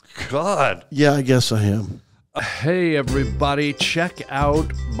 God. Yeah, I guess I am. Hey, everybody, check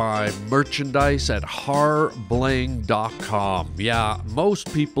out my merchandise at harbling.com. Yeah,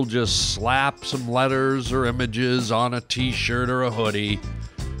 most people just slap some letters or images on a t-shirt or a hoodie,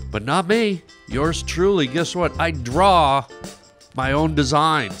 but not me. Yours truly. Guess what? I draw my own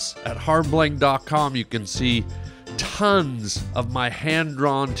designs. At harbling.com, you can see tons of my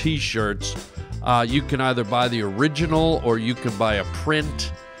hand-drawn t-shirts. You can either buy the original or you can buy a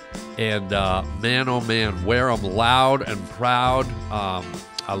print. And man, oh man, wear them loud and proud.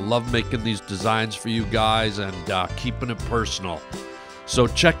 I love making these designs for you guys and keeping it personal. So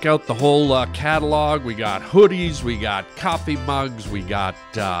check out the whole catalog. We got hoodies, we got coffee mugs, we got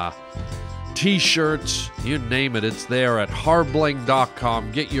t-shirts, you name it, it's there at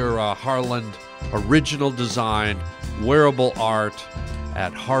harbling.com. Get your Harland original design, wearable art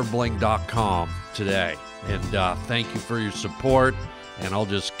at harbling.com today. And thank you for your support. And I'll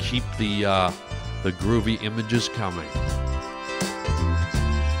just keep the groovy images coming.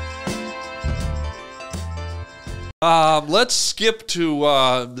 Let's skip to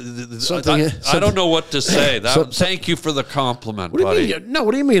I don't know what to say. Thank you for the compliment, What do buddy. you mean? No,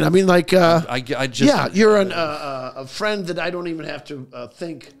 what do you mean? I mean, like, I just yeah, you're a friend that I don't even have to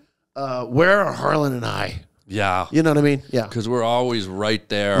think. Where are Harlan and I? Yeah, You know what I mean? Yeah, because we're always right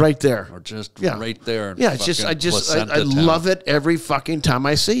there, right there. or just Yeah. right there. in Yeah, it's just, fucking I Placenta Town. love it every fucking time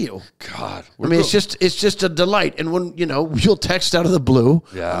I see you. God, I mean, it's just a delight. And when, you'll text out of the blue,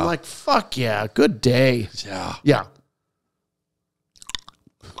 Yeah. I'm like, fuck yeah, good day. yeah. Yeah.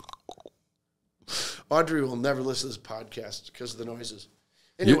 Audrey will never listen to this podcast because of the noises.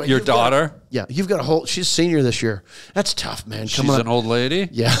 Anyway, Your you've got daughter? you've got a whole, she's senior this year. That's tough, man. She's an old lady.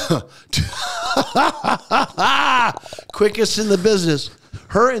 Yeah. Quickest in the business.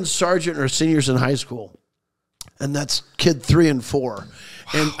 Her and Sergeant are seniors in high school. And that's kid 3 and 4.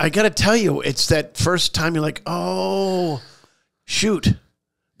 And I got to tell you, it's that first time you're like, oh, shoot,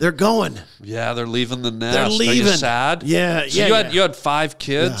 they're going. Yeah, they're leaving the nest. They're Are leaving. you sad? Yeah, So yeah. you had 5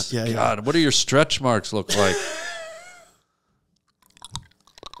 kids? Yeah. God, what do your stretch marks look like?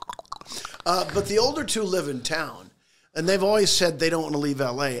 But the older 2 live in town. And they've always said they don't want to leave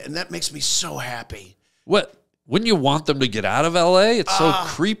L.A. And that makes me so happy. What? Wouldn't you want them to get out of L.A.? It's so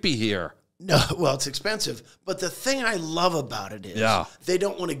creepy here. No, well, it's expensive. But the thing I love about it is Yeah. they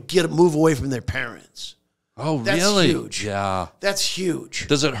don't want to move away from their parents. Oh, That's really? huge. Yeah. That's huge.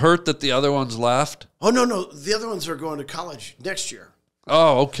 Does it hurt that the other ones left? Oh, no. The other ones are going to college next year.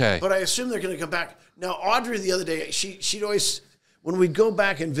 Oh, okay. But I assume they're going to come back. Now, Audrey, the other day, she'd always, when we'd go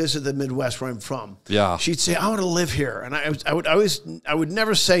back and visit the Midwest where I'm from, Yeah. she'd say, I want to live here. And I would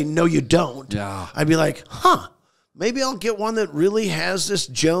never say, no, you don't. Yeah. I'd be like, maybe I'll get one that really has this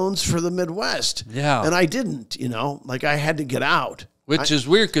Jones for the Midwest. Yeah. And I didn't, like I had to get out. Which is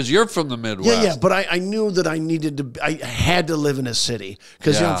weird because you're from the Midwest. Yeah, but I knew that I had to live in a city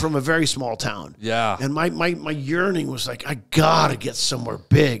because Yeah. I'm from a very small town. Yeah. And my yearning was like, I gotta get somewhere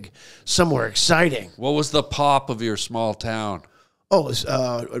big, somewhere exciting. What was the pop of your small town? Oh, it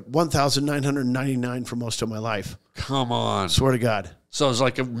was 1,999 for most of my life. Come on. Swear to God. So it's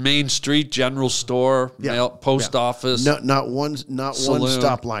like a main street, general store, post office. No, not one Saloon.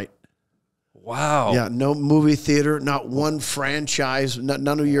 stoplight. Wow. Yeah, no movie theater, not one franchise, none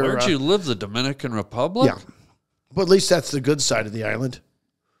of your. Where'd you live? The Dominican Republic? Yeah, but at least that's the good side of the island.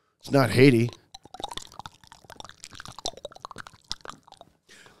 It's not Haiti.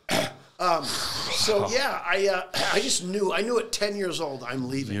 So yeah, I just knew. I knew at 10 years old I'm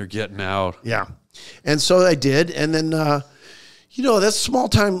leaving. You're getting out. Yeah, and so I did, and then that small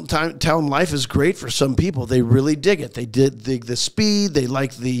town life is great for some people. They really dig it. They dig the speed. They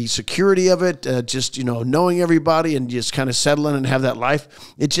like the security of it. Just knowing everybody and just kind of settling and have that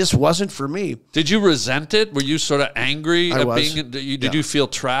life. It just wasn't for me. Did you resent it? Were you sort of angry at was. being? Did you feel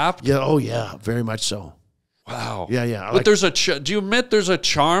trapped? Yeah. Oh yeah. Very much so. Wow. Yeah. But there's do you admit there's a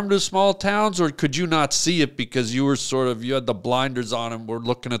charm to small towns, or could you not see it because you were you had the blinders on and were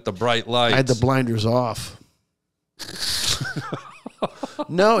looking at the bright lights? I had the blinders off.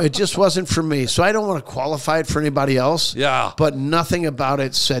 No, it just wasn't for me. So I don't want to qualify it for anybody else. Yeah. But nothing about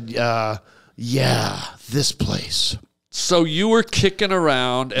it said, this place. So you were kicking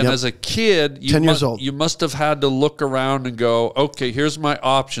around, and Yep. as a kid, 10 years old. You must have had to look around and go, okay, here's my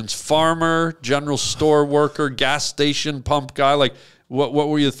options. Farmer, general store worker, gas station pump guy. Like, what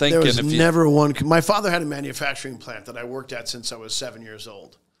were you thinking? There was never one. My father had a manufacturing plant that I worked at since I was 7 years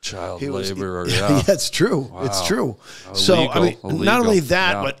old. Child He was- labor. Yeah, it's true. It's true. So I mean, Illegal. not only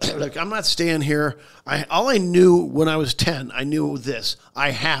that, Yeah. but look, I'm not staying here. All I knew when I was 10, I knew this: I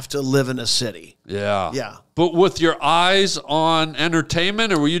have to live in a city. Yeah. Yeah. But with your eyes on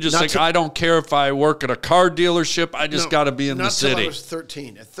entertainment, or were you just Not like, to- I don't care if I work at a car dealership, I just got to be in the Not till I city? was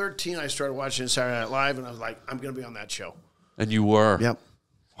 13. At 13, I started watching Saturday Night Live, and I was like, I'm going to be on that show. And you were. Yep.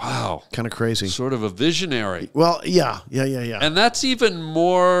 Wow. Kind of crazy. Sort of a visionary. Well, yeah. And that's even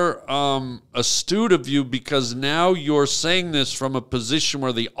more astute of you, because now you're saying this from a position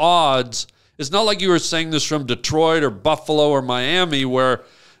where the odds, it's not like you were saying this from Detroit or Buffalo or Miami, where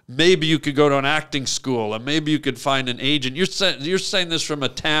maybe you could go to an acting school and maybe you could find an agent. You're saying this from a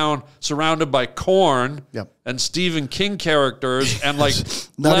town surrounded by corn Yep. and Stephen King characters and like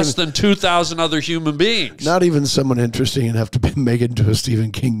Not less even- than 2,000 other human beings. Not even someone interesting enough to make it into a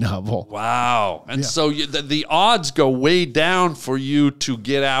Stephen King novel. Wow. And so the odds go way down for you to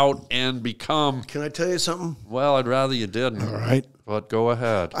get out and become, Can I tell you something? well, I'd rather you didn't. All right. But go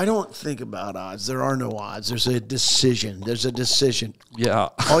ahead. I don't think about odds. There are no odds. There's a decision. There's a decision. Yeah.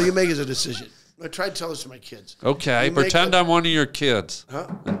 All you make is a decision. I try to tell this to my kids. Okay. You make Pretend I'm one of your kids. Huh?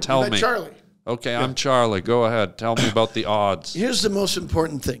 And tell Like me. Charlie. Okay, I'm Charlie. Go ahead. Tell me about the odds. Here's the most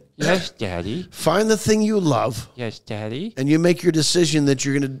important thing. Yes, Daddy. Find the thing you love, Yes, Daddy. and you make your decision that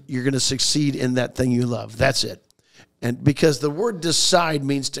you're gonna succeed in that thing you love. That's it. And because the word decide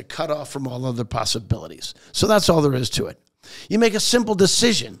means to cut off from all other possibilities. So that's all there is to it. You make a simple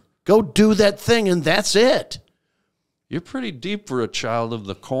decision. Go do that thing, and that's it. You're pretty deep for a child of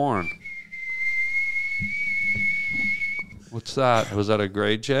the corn. What's that? Was that a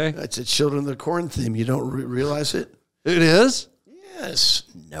grade, Jay? It's a Children of the Corn theme. You don't realize it? It is? Yes.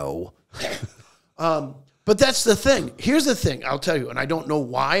 No. But that's the thing. Here's the thing. I'll tell you, and I don't know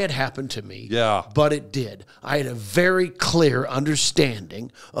why it happened to me. Yeah. But it did. I had a very clear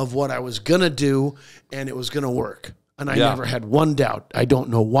understanding of what I was going to do, and it was going to work. And I never had one doubt. I don't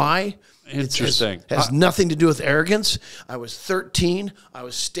know why. Interesting. It has nothing to do with arrogance. I was 13. I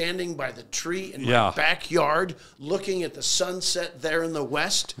was standing by the tree in my backyard looking at the sunset there in the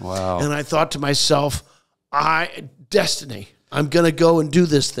west. Wow. And I thought to myself, destiny. I'm going to go and do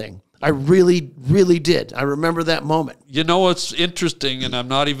this thing. I really, really did. I remember that moment. You know what's interesting, and I'm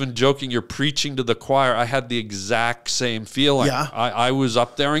not even joking, you're preaching to the choir. I had the exact same feeling. Yeah. I was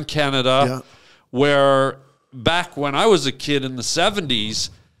up there in Canada where back when I was a kid in the 70s,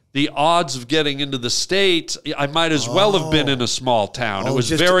 the odds of getting into the States, I might as well have been in a small town. It was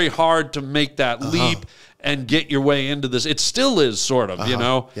very hard to make that leap and get your way into this. It still is, sort of, you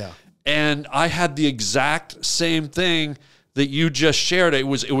know? Yeah. And I had the exact same thing that you just shared. It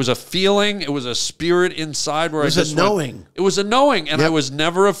was a feeling. It was a spirit inside where It was I just a knowing. It was a knowing, and I was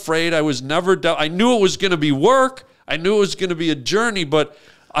never afraid. I was never. I knew it was going to be work. I knew it was going to be a journey, but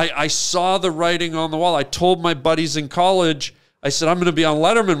I saw the writing on the wall. I told my buddies in college, I said, I'm going to be on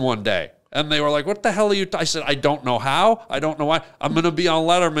Letterman one day. And they were like, what the hell are you? I said, I don't know how. I don't know why. I'm going to be on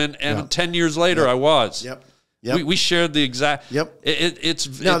Letterman. And 10 years later, I was. Yep. We shared the exact. Yep. It's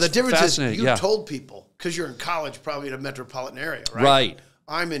Now, it's the difference is fascinating. you told people, because you're in college, probably in a metropolitan area, right? Right.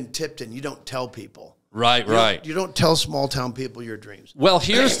 I'm in Tipton. You don't tell people. Right. You don't tell small town people your dreams. Well,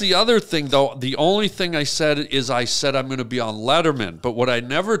 here's the other thing, though. The only thing I said is I said I'm going to be on Letterman. But what I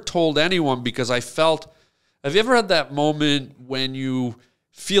never told anyone, because I felt, have you ever had that moment when you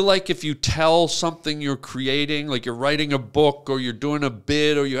feel like if you tell something you're creating, like you're writing a book or you're doing a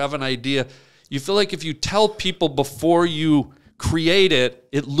bid or you have an idea, you feel like if you tell people before you create it,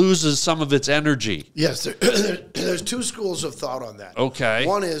 it loses some of its energy. Yes, there's two schools of thought on that. Okay.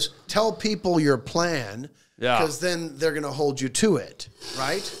 One is tell people your plan, Yeah. because then they're going to hold you to it,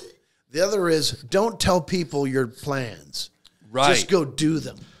 right? The other is don't tell people your plans. Right. Just go do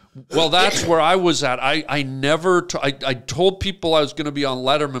them. Well, that's where I was at. I never, I told people I was going to be on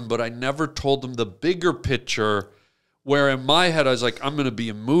Letterman, but I never told them the bigger picture, where in my head I was like, I'm going to be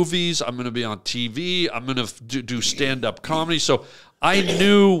in movies, I'm going to be on TV, I'm going to do stand-up comedy. So I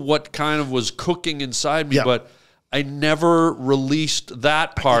knew what kind of was cooking inside me, but I never released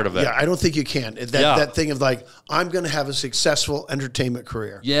that part of it. Yeah, I don't think you can. That thing of like, I'm going to have a successful entertainment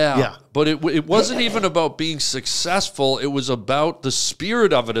career. Yeah. But it wasn't even about being successful. It was about the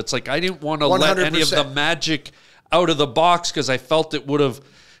spirit of it. It's like I didn't want to let any of the 100%. magic out of the box because I felt it would have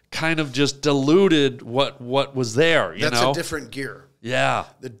kind of just diluted what was there, you know? That's a different gear. Yeah.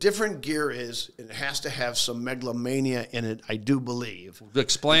 The different gear is it has to have some megalomania in it, I do believe.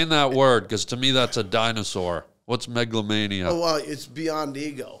 Explain that word, because to me that's a dinosaur. What's megalomania? Oh, well, it's beyond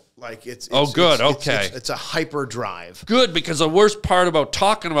ego. Like it's good. Okay. It's a hyperdrive. Good, because the worst part about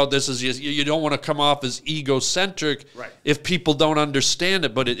talking about this is you don't want to come off as egocentric if people don't understand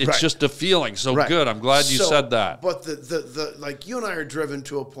it, but it's just a feeling. So good. I'm glad you said that. But the like you and I are driven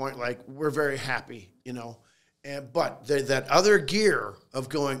to a point like we're very happy, you know, but that other gear of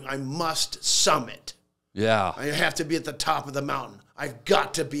going, I must summit. Yeah. I have to be at the top of the mountain. I've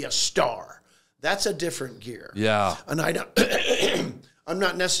got to be a star. That's a different gear. Yeah. And I don't. I'm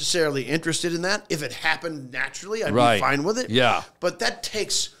not necessarily interested in that. If it happened naturally, I'd be fine with it. Yeah. But that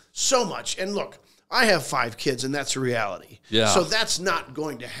takes so much. And look, I have 5 kids, and that's a reality. Yeah. So that's not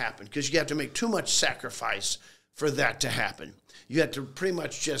going to happen because you have to make too much sacrifice for that to happen. You have to pretty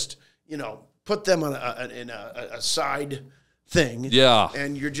much just, you know, put them on a side thing. Yeah.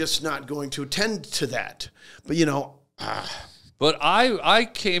 And you're just not going to attend to that. But, you know. But I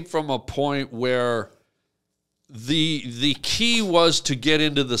came from a point where the key was to get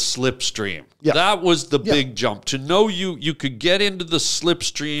into the slipstream. Yeah. That was the big jump. To know you could get into the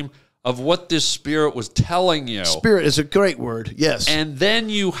slipstream of what this spirit was telling you. Spirit is a great word, yes. And then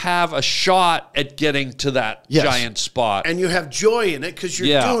you have a shot at getting to that giant spot. And you have joy in it because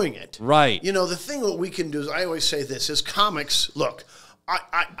you're doing it. Right. You know, the thing that we can do is, I always say this, is comics, look,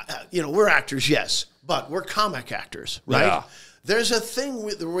 you know, we're actors, yes, but we're comic actors, right? Yeah. There's a thing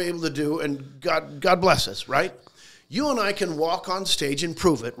that we're able to do, and God bless us, right? You and I can walk on stage and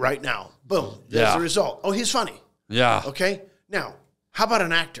prove it right now. Boom. There's the result. Oh, he's funny. Yeah. Okay? Now, how about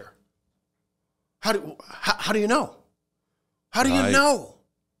an actor? How do you know? How do you know?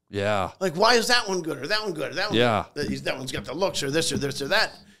 Yeah. Like, why is that one good or that one good or that one good? That one's got the looks or this or this or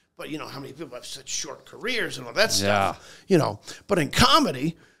that. But, you know, how many people have such short careers and all that stuff? You know, but in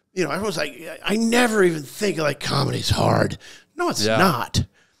comedy, you know, everyone's like, I never even think like comedy's hard. No, it's not.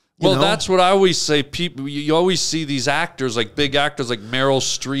 You know? That's what I always say. People, you always see these actors, like big actors like Meryl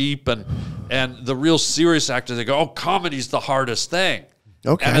Streep and the real serious actors, they go, oh, comedy's the hardest thing.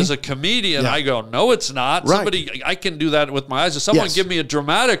 Okay. And as a comedian, I go, no, it's not. Right. Somebody, I can do that with my eyes. If someone give me a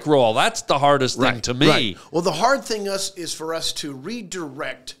dramatic role, that's the hardest thing to me. Right. Well, the hard thing is for us to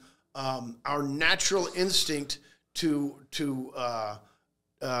redirect our natural instinct to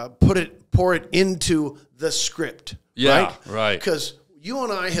pour it into the script. Yeah, right. Because you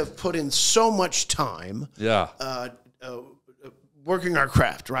and I have put in so much time. Working our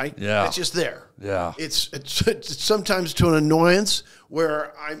craft, right? Yeah. It's just there. Yeah. It's sometimes to an annoyance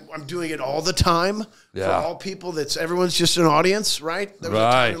where I'm doing it all the time. Yeah. For all people, everyone's just an audience, right? There was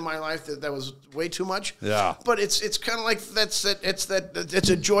a time in my life that was way too much. Yeah. But it's kind of like it's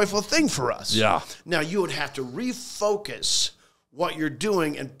a joyful thing for us. Yeah. Now you would have to refocus what you're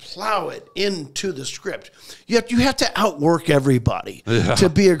doing and plow it into the script. You have to outwork everybody to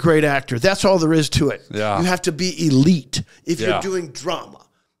be a great actor. That's all there is to it. Yeah. You have to be elite. If you're doing drama,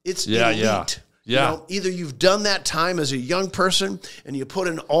 it's elite. Yeah. You know, either you've done that time as a young person and you put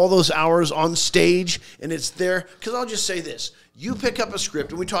in all those hours on stage and it's there. Because I'll just say this. You pick up a script,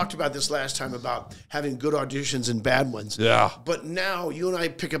 and we talked about this last time about having good auditions and bad ones. Yeah. But now you and I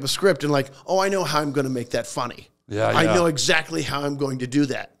pick up a script and like, oh, I know how I'm going to make that funny. Yeah, I know exactly how I'm going to do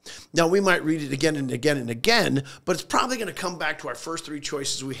that. Now, we might read it again and again and again, but it's probably going to come back to our first 3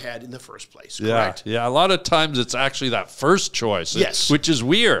 choices we had in the first place, correct? Yeah, a lot of times it's actually that first choice, which is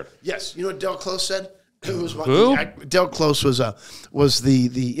weird. Yes. You know what Del Close said? Who? Del Close was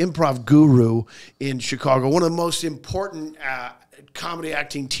the improv guru in Chicago, one of the most important comedy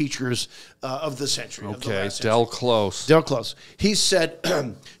acting teachers of the century. Okay, Del Close. Del Close. He said,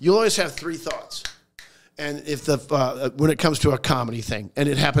 you'll always have 3 thoughts. And if when it comes to a comedy thing, and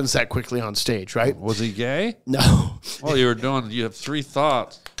it happens that quickly on stage, right? Was he gay? No. Well, you have 3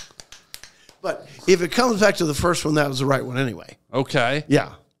 thoughts. But if it comes back to the first one, that was the right one anyway. Okay.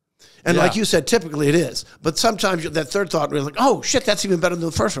 Yeah. And like you said, typically it is. But sometimes that third thought, we're like, oh, shit, that's even better than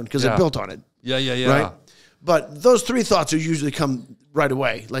the first one because it built on it. Yeah. Right? But those 3 thoughts usually come right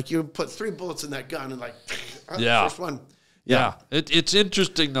away. Like you put 3 bullets in that gun and like, first one. Yeah. It's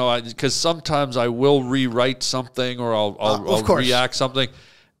interesting, though, because sometimes I will rewrite something or I'll react something,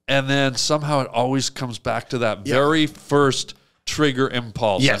 and then somehow it always comes back to that very first trigger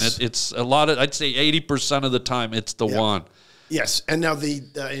impulse. Yes. And it's a lot of, I'd say 80% of the time, it's the one. Yes. And now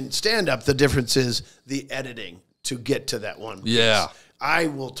in stand-up, the difference is the editing to get to that one piece. Yeah. I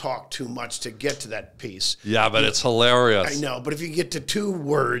will talk too much to get to that piece. Yeah, but it's hilarious. I know, but if you get to 2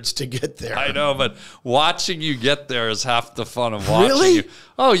 words to get there. I know, but watching you get there is half the fun of watching you.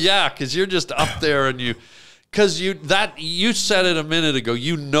 Oh, yeah, because you're just up there and because you said it a minute ago.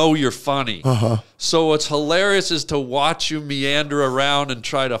 You know you're funny. So what's hilarious is to watch you meander around and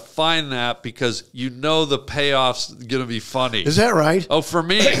try to find that because you know the payoff's gonna be funny. Is that right? Oh, for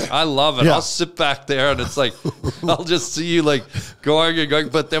me, I love it. Yeah. I'll sit back there and it's like I'll just see you like going and going.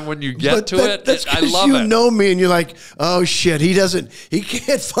 But then when you get to that's I 'cause love you it. know me, and you're like, oh shit, he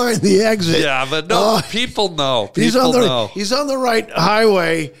can't find the exit. Yeah, but no, Oh, people know. He's People on the know. he's on the right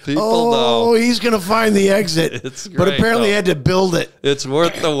highway. People know. He's gonna find the exit. It's but great, apparently he though. had to build it. It's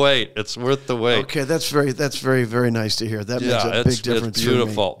worth the wait. It's worth the wait. Okay, that's very, very nice to hear. That makes a big difference. It's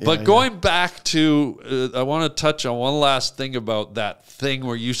beautiful. For me. But Yeah, going back to, I want to touch on one last thing about that thing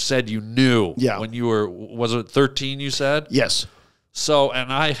where you said you knew when you were, was it 13 you said? Yes. So,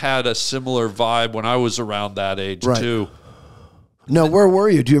 and I had a similar vibe when I was around that age too. No, where were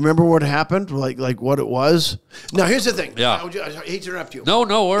you? Do you remember what happened? Like what it was? Now, here's the thing. Yeah. I hate to interrupt you. No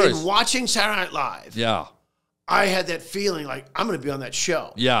worries. In watching Saturday Night Live, Yeah. I had that feeling like I'm going to be on that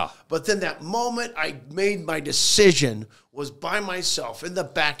show. Yeah. But then that moment I made my decision was by myself in the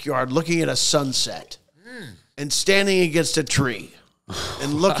backyard looking at a sunset and standing against a tree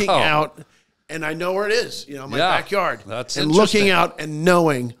and looking out, and I know where it is, my backyard. That's and interesting. looking out and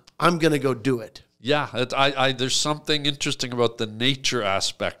knowing I'm going to go do it. Yeah, there's something interesting about the nature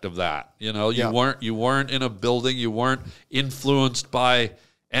aspect of that. You weren't in a building, you weren't influenced by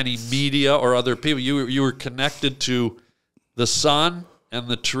any media or other people. You were connected to the sun and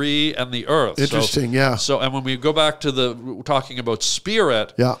the tree and the earth. Interesting, yeah. So, and when we go back to talking about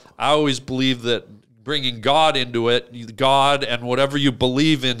spirit, I always believe that bringing God into it, God and whatever you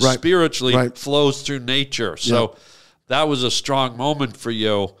believe in spiritually flows through nature. So that was a strong moment for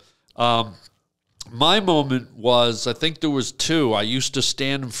you. My moment was, I think there was two. I used to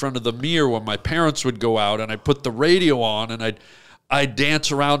stand in front of the mirror when my parents would go out, and I'd put the radio on, and I'd dance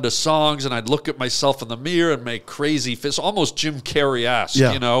around to songs, and I'd look at myself in the mirror and make crazy fists, almost Jim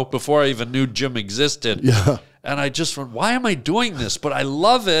Carrey-esque, before I even knew Jim existed. Yeah. And I just went, why am I doing this? But I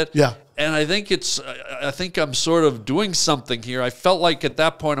love it. Yeah. And I think I'm sort of doing something here. I felt like at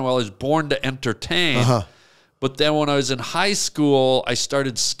that point, well, I was born to entertain. But then when I was in high school, I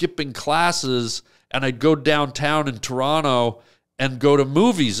started skipping classes, and I'd go downtown in Toronto and go to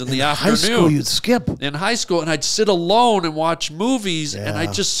movies in the afternoon. High school, you'd skip. In high school, and I'd sit alone and watch movies, and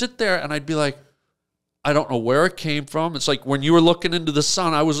I'd just sit there, and I'd be like, I don't know where it came from. It's like when you were looking into the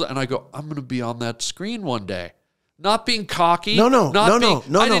sun, I go, I'm going to be on that screen one day. Not being cocky. No. I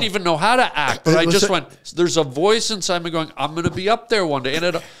didn't even know how to act, but I just went, there's a voice inside me going, I'm going to be up there one day.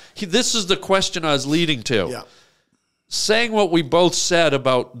 And this is the question I was leading to. Yeah. Saying what we both said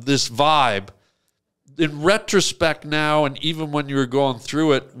about this vibe, in retrospect now, and even when you were going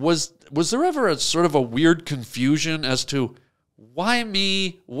through it, was there ever a sort of a weird confusion as to why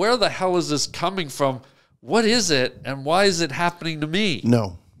me? Where the hell is this coming from? What is it? And why is it happening to me?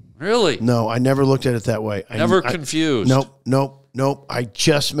 No. Really? No, I never looked at it that way. Never confused? Nope. I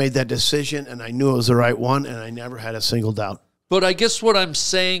just made that decision, and I knew it was the right one, and I never had a single doubt. But I guess what I'm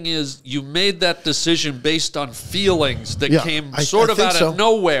saying is you made that decision based on feelings that came sort of out of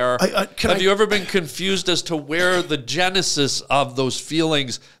nowhere. Have you ever been confused as to where the genesis of those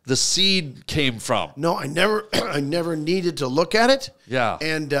feelings, the seed came from? No, I never needed to look at it. Yeah.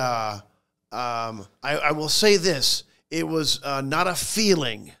 And I will say this. It was not a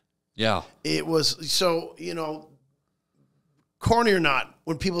feeling. Yeah. It was, corny or not,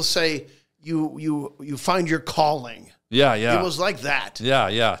 when people say you find your calling. Yeah. It was like that.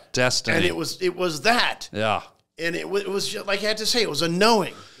 Yeah. Destiny. And it was that. Yeah. And it was just, like I had to say, it was a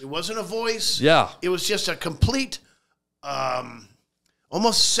knowing. It wasn't a voice. Yeah. It was just a complete,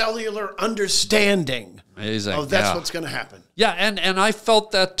 almost cellular understanding. Amazing. Of that's what's going to happen. Yeah, and I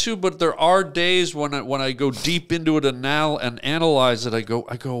felt that too. But there are days when I go deep into it and analyze it. I go,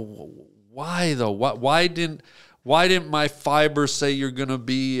 why though? Why didn't my fiber say you're going to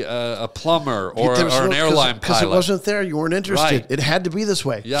be a plumber or an airline pilot? Because it wasn't there. You weren't interested. Right. It had to be this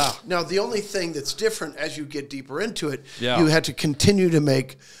way. Yeah. Now, the only thing that's different as you get deeper into it, Yeah. you had to continue to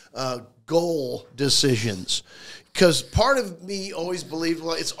make goal decisions. Because part of me always believed,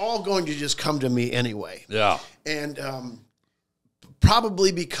 well, it's all going to just come to me anyway. Yeah. And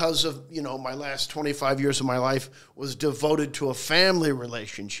probably because of, my last 25 years of my life was devoted to a family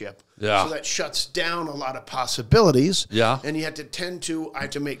relationship. Yeah. So that shuts down a lot of possibilities. Yeah. And you have to I have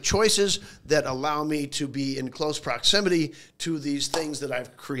to make choices that allow me to be in close proximity to these things that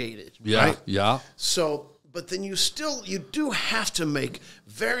I've created. Yeah. Right? Yeah. So, but then you do have to make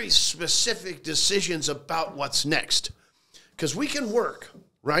very specific decisions about what's next. Because we can work,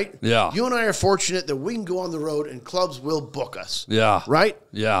 right? Yeah. You and I are fortunate that we can go on the road and clubs will book us. Yeah. Right?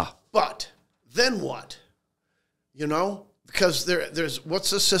 Yeah. But then what? you know, because there's what's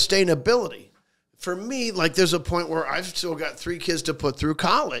the sustainability? For me, like there's a point where I've still got 3 kids to put through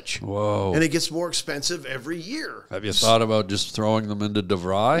college. Whoa. And it gets more expensive every year. Have you thought about just throwing them into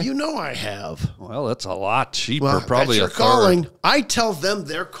DeVry? You know I have. Well, that's a lot cheaper, Well, probably that's a your third. calling. I tell them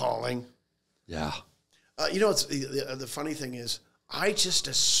they're calling. Yeah. You know, it's the funny thing is, I just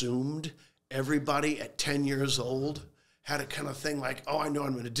assumed everybody at 10 years old had a kind of thing like, oh, I know what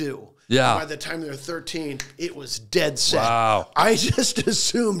I'm going to do. Yeah. And by the time they're 13, it was dead set. Wow. I just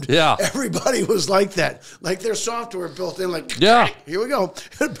assumed everybody was like that. Like their software built in like, here we go.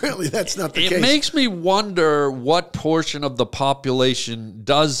 Apparently that's not the case. It makes me wonder what portion of the population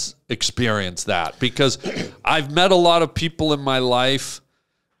does experience that, because I've met a lot of people in my life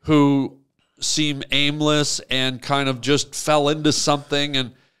who seem aimless and kind of just fell into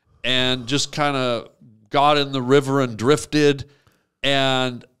something and just kind of got in the river and drifted.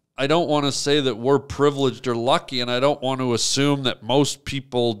 And I don't want to say that we're privileged or lucky, and I don't want to assume that most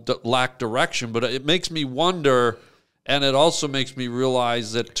people lack direction, but it makes me wonder, and it also makes me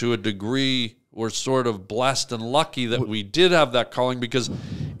realize that to a degree we're sort of blessed and lucky that we did have that calling, because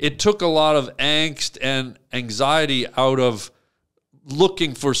it took a lot of angst and anxiety out of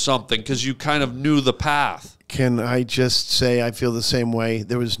looking for something because you kind of knew the path. Can I just say I feel the same way?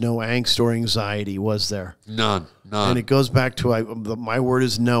 There was no angst or anxiety, was there? None. And it goes back to my word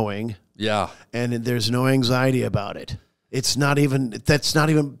is knowing. Yeah. And there's no anxiety about it. It's not even that's not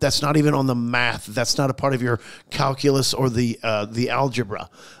even on the math. That's not a part of your calculus or the algebra.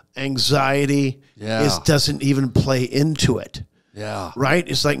 Anxiety doesn't even play into it. Yeah. Right?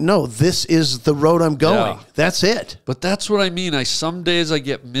 It's like, no, this is the road I'm going. Yeah. That's it. But that's what I mean. Some days I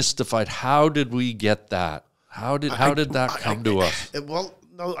get mystified. How did we get that? How did that come to us? Well,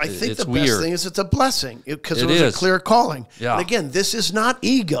 no, I think It's the weird. best thing is it's a blessing because it It was is. a clear calling. Yeah. And again, this is not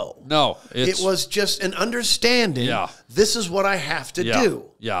ego. No. It was just an understanding. Yeah. This is what I have to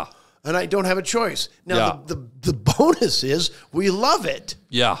do. Yeah. And I don't have a choice. Now, the bonus is we love it.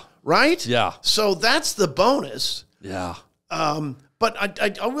 Yeah. Right? Yeah. So that's the bonus. Yeah. But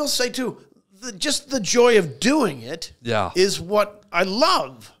I will say, too, just the joy of doing it is what I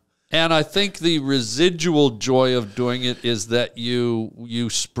love. And I think the residual joy of doing it is that you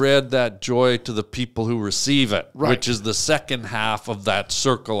spread that joy to the people who receive it, Right. which is the second half of that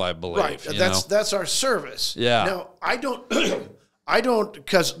circle, I believe. Right. That's our service. Yeah. Now, I don't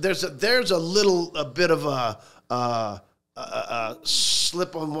because there's a bit of a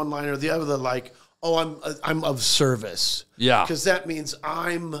slip on one line or the other, like, oh, I'm of service. Yeah. Because that means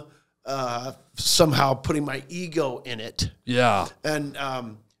I'm somehow putting my ego in it. Yeah. And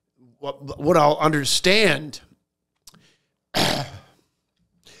what I'll understand,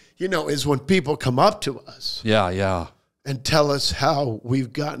 is when people come up to us. Yeah. And tell us how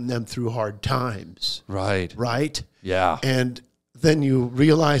we've gotten them through hard times. Right. Right? Yeah. And then you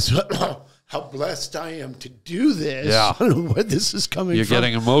realize how blessed I am to do this. Yeah. I don't know where this is coming You're from.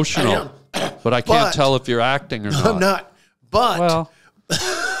 getting emotional. But I can't tell if you're acting or not. I'm not. But, well,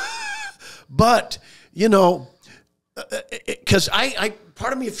 because I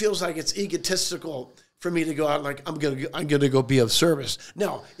part of me feels like it's egotistical for me to go out like I'm gonna go be of service.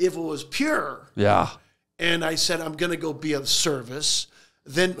 Now, if it was pure, and I said I'm gonna go be of service,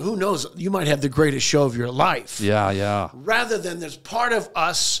 then who knows? You might have the greatest show of your life. Yeah. Rather than there's part of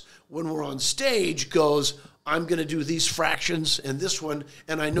us when we're on stage goes, I'm going to do these fractions and this one,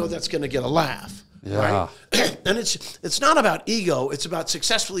 and I know that's going to get a laugh. Yeah. Right? And it's not about ego. It's about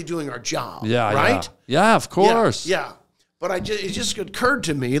successfully doing our job. Yeah. Right? Yeah, of course. Yeah. But it just occurred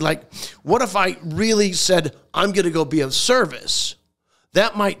to me, like, what if I really said, I'm going to go be of service?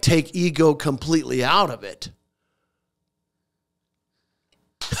 That might take ego completely out of it.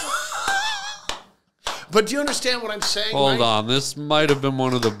 But do you understand what I'm saying? Hold on. This might have been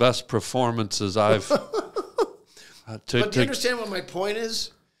one of the best performances I've... But do you understand what my point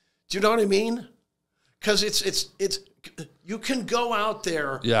is? Do you know what I mean? Because it's you can go out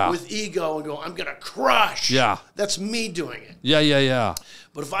there with ego and go, I'm going to crush. Yeah. That's me doing it. Yeah.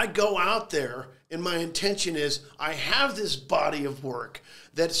 But if I go out there and my intention is I have this body of work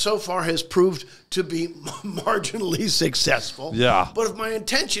that so far has proved to be marginally successful. Yeah. But if my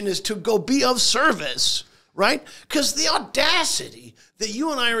intention is to go be of service, right? Because the audacity that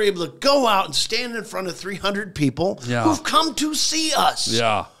you and I are able to go out and stand in front of 300 people who've come to see us.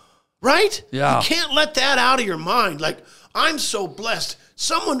 Yeah. Right? Yeah. You can't let that out of your mind. Like, I'm so blessed.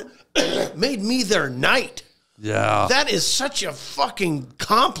 Someone made me their night. Yeah. That is such a fucking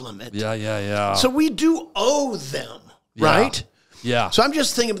compliment. Yeah. So we do owe them, right? Yeah. So I'm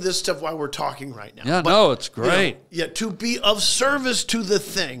just thinking of this stuff while we're talking right now. Yeah, no, it's great. To be of service to the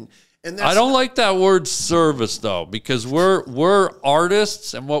thing. And that's I don't like that word service though, because we're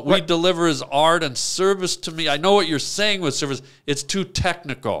artists and what we deliver is art, and service to me, I know what you're saying with service, it's too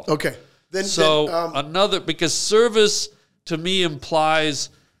technical. Okay. Because service to me implies,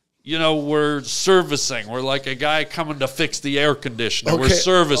 we're servicing. We're like a guy coming to fix the air conditioner. We're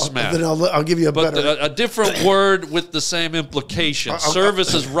servicemen. Then I'll give you a different word with the same implication.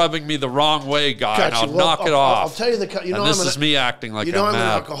 Service is rubbing me the wrong way, guy. Now knock it off. I'll tell you this is me acting like I'm mad. an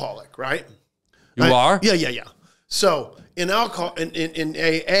alcoholic, right? You are? Yeah. So in alcohol, in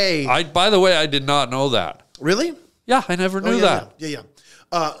AA, By the way, I did not know that. really? Yeah, I never knew that. Yeah.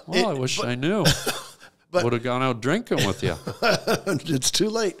 I wish I knew. Would have gone out drinking with you. It's too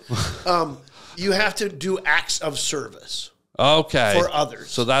late. You have to do acts of service. Okay. For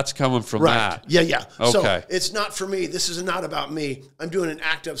others. So that's coming from that. Yeah. Okay. So it's not for me. This is not about me. I'm doing an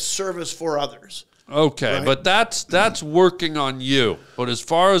act of service for others. Okay, right? but that's working on you. But as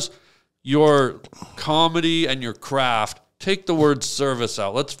far as your comedy and your craft, take the word service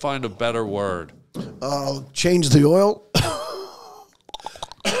out. Let's find a better word. Change the oil.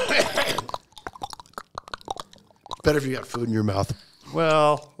 Better if you got food in your mouth.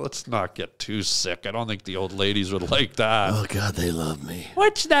 Well, let's not get too sick. I don't think the old ladies would like that. Oh, God, they love me.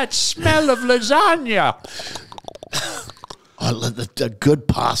 What's that smell of lasagna? The good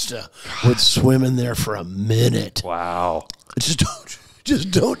pasta would swim in there for a minute. Wow. Just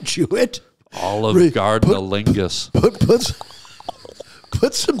don't chew it. Olive Garden-a-lingus.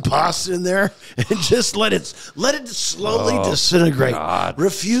 Put some pasta in there and just let it slowly disintegrate. God.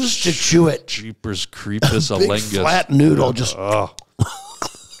 Refuse to chew it. Jeepers creepus a Big lingus. flat noodle. Just. Oh.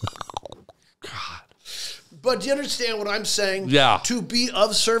 But do you understand what I'm saying? Yeah. To be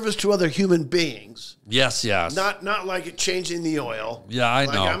of service to other human beings. Yes. Not like it changing the oil. Yeah, I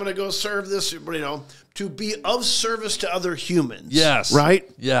know. I'm going to go serve this, to be of service to other humans. Yes. Right?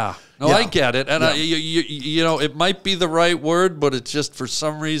 Yeah. No, I get it. And it might be the right word, but it's just for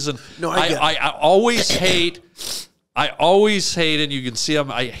some reason. No, I get it. I always hate, and you can see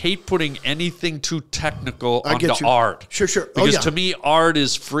I hate putting anything too technical onto art. Sure. Because to me, art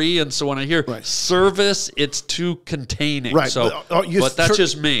is free. And so when I hear service, it's too containing. Right. So, but that's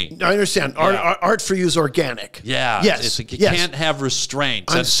just me. I understand. Art for you is organic. Yeah. Yes. You can't have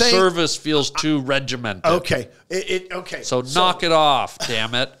restraints. And service feels too regimented. Okay. Okay. So knock it off,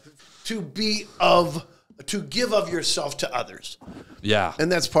 damn it. To give of yourself to others. Yeah.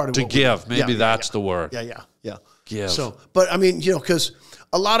 And that's part of to give. Maybe that's the word. Yeah. Give. So, but I mean, because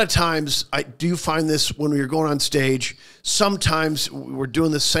a lot of times I do find this when we're going on stage, sometimes we're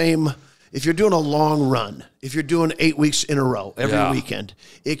doing the same. If you're doing a long run, if you're doing 8 weeks in a row every weekend,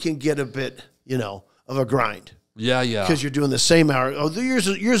 it can get a bit, of a grind. Yeah. Because you're doing the same hour. Oh, yours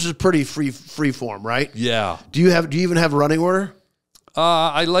is pretty free form, right? Yeah. Do you even have running order?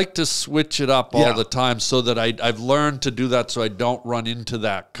 I like to switch it up all the time so that I've learned to do that so I don't run into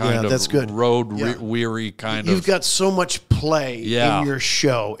that kind of road-weary kind of... You've got so much play in your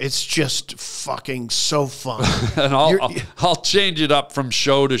show. It's just fucking so fun. And I'll change it up from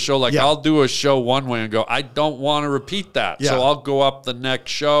show to show. Like I'll do a show one way and go, I don't want to repeat that. So I'll go up the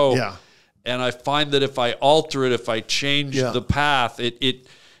next show. Yeah. And I find that if I alter it, if I change the path,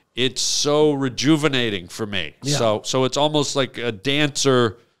 it's so rejuvenating for me. Yeah. So it's almost like a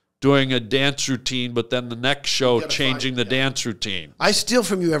dancer doing a dance routine, but then the next show changing the dance routine. I steal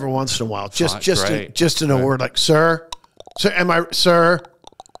from you every once in a while, just in a word like sir,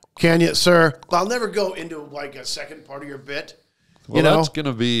 can you, sir? I'll never go into like a second part of your bit. Well, that's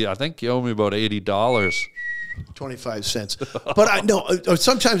gonna be. I think you owe me about $80. 25 cents. But I know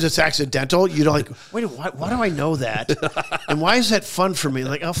sometimes it's accidental. You're like, wait, why do I know that? And why is that fun for me?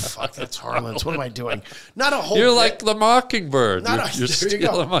 Like, oh, fuck, that's Harland's. What am I doing? Not a whole You're bit. like the Mockingbird. You're there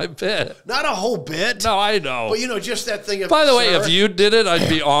stealing my bit. Not a whole bit. No, I know. But, just that thing of... By the way, if you did it, I'd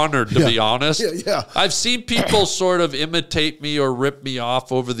be honored, to be honest. Yeah. I've seen people sort of imitate me or rip me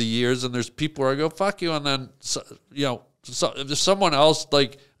off over the years, and there's people where I go, fuck you, and then, so if someone else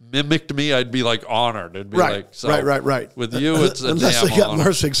like mimicked me, I'd be like honored. It'd be right. With you, it's a unless damn they got honor.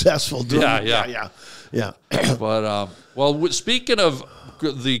 more successful doing it. Yeah. But speaking of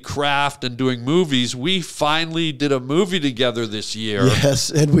the craft and doing movies, we finally did a movie together this year. Yes,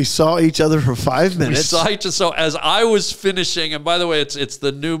 and we saw each other for 5 minutes. We saw each other. So as I was finishing, and by the way, it's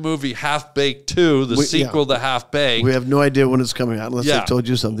the new movie Half Baked 2, the sequel to Half Baked. We have no idea when it's coming out unless they told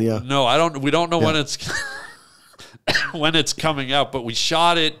you something. Yeah. No, I don't. We don't know when it's. When it's coming out, but we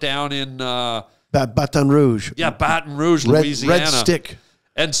shot it down in Baton Rouge. Yeah, Baton Rouge, Louisiana. Red Stick.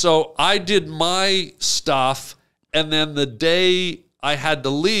 And so I did my stuff, and then the day I had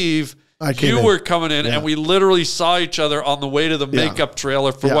to leave, came You in. were coming in, Yeah. and we literally saw each other on the way to the makeup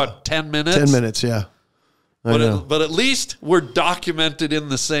trailer for, Yeah. 10 minutes? 10 minutes, yeah. But at least we're documented in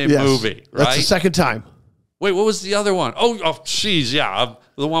the same Yes. movie, right? That's the second time. Wait, what was the other one? Oh, geez, yeah.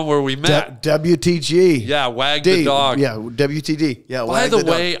 The one where we met. WTG. Yeah, Wag the Dog. Yeah, WTD. Yeah, By Wag the Dog.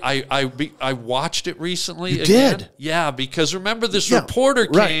 way, I watched it recently. You again. did? Yeah, because remember this Yeah, reporter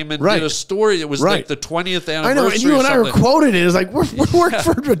right, came and right, did a story that was right. like the 20th anniversary. I know, and you or and I were something. quoting it. It's like, we're working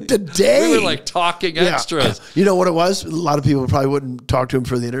for today. We were like talking extras. You know what it was? A lot of people probably wouldn't talk to him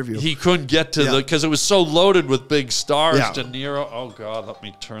for the interview. He couldn't get to Yeah. because it was so loaded with big stars. Yeah. De Niro. Oh, God, let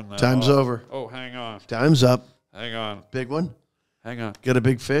me turn that Time's off. over. Oh, hang on. Time's up. Hang on. Big one? Hang on. Got a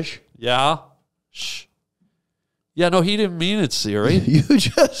big fish? Yeah? Shh. Yeah, no, he didn't mean it, Siri. You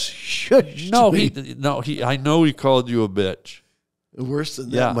just shushed me. I know he called you a bitch. Worse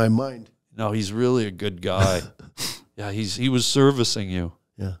than Yeah. that in my mind. No, he's really a good guy. Yeah, he was servicing you.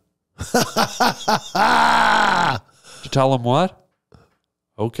 Yeah. Did you tell him what?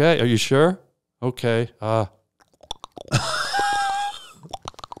 Okay, are you sure? Okay.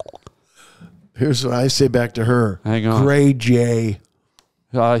 Here's what I say back to her. Hang on. Gray J.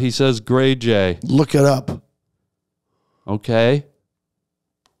 He says Gray J. Look it up. Okay.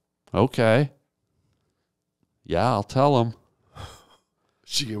 Okay. Yeah, I'll tell him.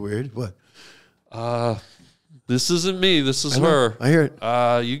 She get weird? What? This isn't me. This is I know. her. I hear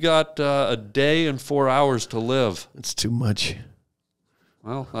it. You got a day and 4 hours to live. It's too much.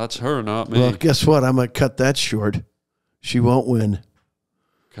 Well, that's her, not me. Well, guess what? I'm going to cut that short. She won't win.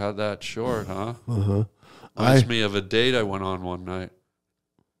 Cut that short, huh? Uh-huh. Reminds me of a date I went on one night.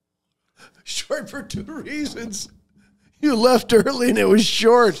 Short for two reasons. You left early and it was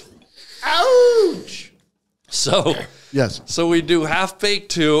short. Ouch! So, Yes. so we do Half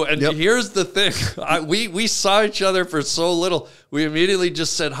Baked 2, and Yep. here's the thing. We saw each other for so little. We immediately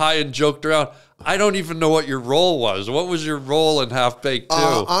just said hi and joked around. I don't even know what your role was. What was your role in Half Baked 2?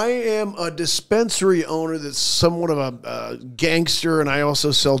 I am a dispensary owner that's somewhat of a gangster, and I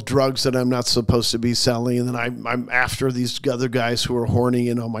also sell drugs that I'm not supposed to be selling, and then I'm after these other guys who are horny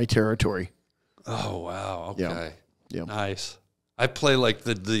in on my territory. Oh, wow. Okay. Yeah. Nice. I play like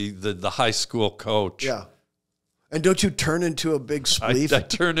the high school coach. Yeah. And don't you turn into a big spleef? I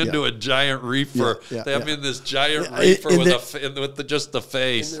turn into a giant reefer. Yeah, They have yeah. me in this giant Yeah, reefer in with just the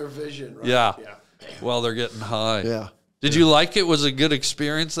face. In their vision, right? Yeah. Well, they're getting high. Yeah. Did you like it? Was it a good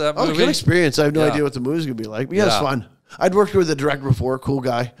experience, that movie? Oh, good experience. I have no Yeah. idea what the movie's going to be like. But yeah, it's Yeah. fun. I'd worked with the director before, cool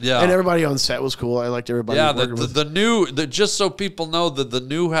guy. Yeah. And everybody on set was cool. I liked everybody. Yeah, working with. just so people know that the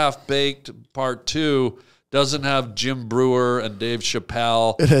new Half Baked Part 2 doesn't have Jim Brewer and Dave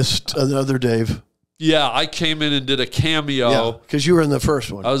Chappelle. It has another Dave. Yeah, I came in and did a cameo. Yeah, because you were in the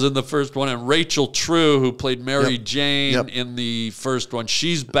first one. I was in the first one, and Rachel True, who played Mary Jane Yep. in the first one,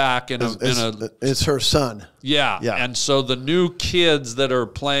 she's back in a It's her son. yeah. Yeah. And so the new kids that are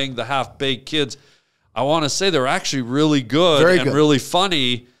playing the Half-Baked kids, I want to say they're actually really good Very and good. really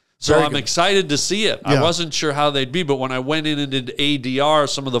funny. So Very I'm good. excited to see it. I Yeah. wasn't sure how they'd be, but when I went in and did ADR,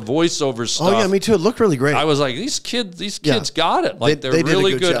 some of the voiceover stuff, Oh, yeah, me too. It looked really great. I was like, these kids Yeah. got it. Like They they're did a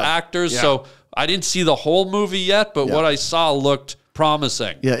really good good job. actors. Yeah. So I didn't see the whole movie yet, but Yeah. what I saw looked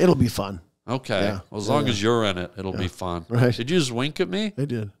promising. Yeah, it'll be fun. Okay. Yeah. Well, as long as you're in it, it'll be fun. Right. Did you just wink at me? I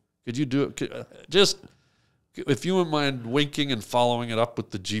did. Could you do it? Just, if you wouldn't mind winking and following it up with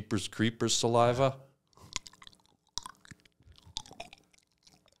the Jeepers Creepers saliva.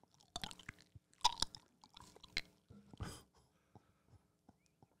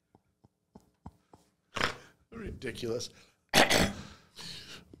 Ridiculous.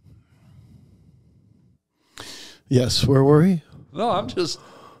 Yes, where were we? No, I'm just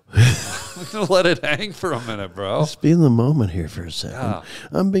I'm going to let it hang for a minute, bro. Let's be in the moment here for a second. Yeah.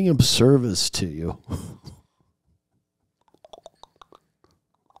 I'm being of service to you.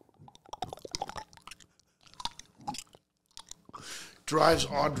 Drives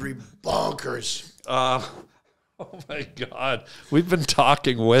Audrey bonkers. Oh my God, we've been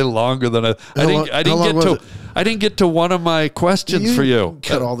talking way longer than I How long was it? I didn't get to one of my questions for you.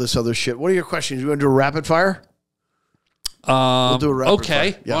 Cut all this other shit. What are your questions? You want to do a rapid fire? We'll do a rapid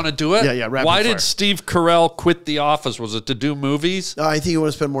Okay, fire. Yeah. want to do it? Yeah, rapid Why fire. did Steve Carell quit The Office? Was it to do movies? I think you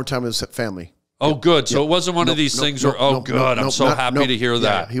want to spend more time with his family. Oh, good. So it wasn't one of these Nope, things nope, where, oh, nope, good. nope, I'm nope, so not- happy nope. to hear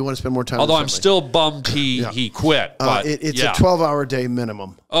that. Yeah, you want to spend more time Although with I'm his family. still bummed he quit. But It's yeah. a 12-hour day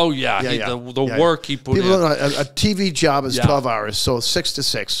minimum. Oh yeah, the work he put in. A TV job is 12 hours, so 6 to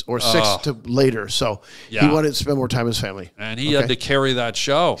 6 or 6 to later. So he wanted to spend more time with his family, and he had to carry that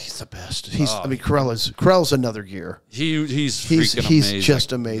show. He's the best. I mean, Carell's another gear. He's freaking amazing. He's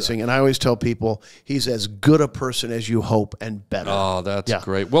just amazing, and I always tell people he's as good a person as you hope and better. Oh, that's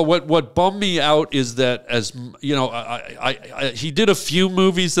great. Well, what bummed me out is that, as you know, he did a few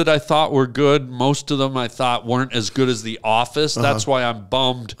movies that I thought were good. Most of them I thought weren't as good as The Office. That's why I'm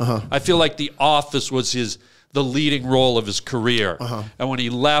bummed. I feel like The Office was the leading role of his career. And when he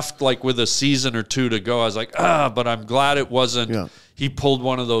left, like with a season or two to go, I was like, but I'm glad it wasn't. He pulled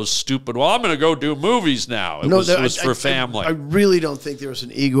one of those stupid, well, I'm going to go do movies now. It was for family. I really don't think there was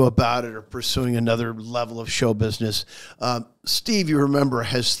an ego about it or pursuing another level of show business. Steve, you remember,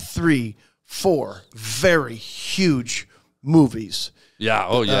 has 3, 4 very huge movies. Yeah.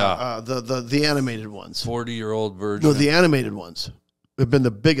 Oh, yeah. The animated ones. 40-year-old version. No, the animated ones have been the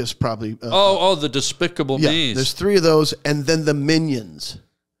biggest, probably. The Despicable Me. There's 3 of those, and then the Minions.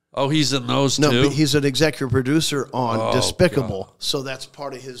 Oh, he's in those too? No, he's an executive producer on Despicable, God. So that's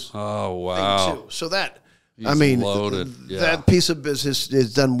part of his thing too. So that, loaded. That piece of business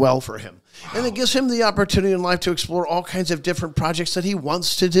is done well for him. Wow. And it gives him the opportunity in life to explore all kinds of different projects that he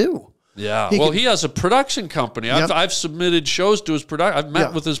wants to do. Yeah, he has a production company. I've submitted shows to his production. I've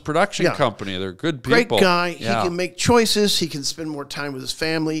met with his production company. They're good people. Great guy. He can make choices. He can spend more time with his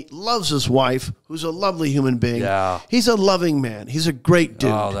family. Loves his wife, who's a lovely human being. Yeah. He's a loving man. He's a great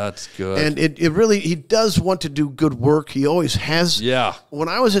dude. Oh, that's good. And it really, he does want to do good work. He always has. Yeah. When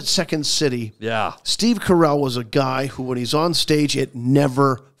I was at Second City, Steve Carell was a guy who, when he's on stage, it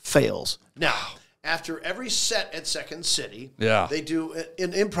never fails. Now, after every set at Second City, they do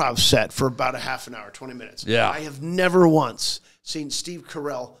an improv set for about a half an hour, 20 minutes. Yeah. I have never once seen Steve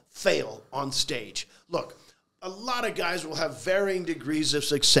Carell fail on stage. Look, a lot of guys will have varying degrees of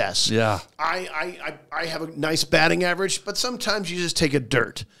success. Yeah. I have a nice batting average, but sometimes you just take a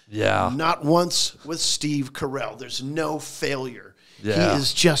dirt. Yeah. Not once with Steve Carell. There's no failure. Yeah. He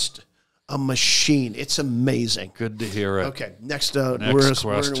is just a machine. It's amazing. Good to hear it. Okay, next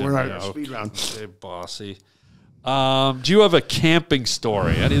question. We're on our speed round. Hey, bossy. Do you have a camping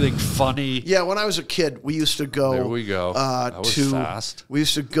story? Anything funny? Yeah, when I was a kid, we used to go. There we go. That was fast. We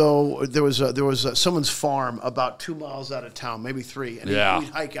used to go. There was someone's farm about 2 miles out of town, maybe 3, and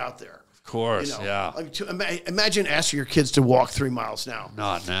we'd hike out there. Of course, Imagine asking your kids to walk 3 miles now.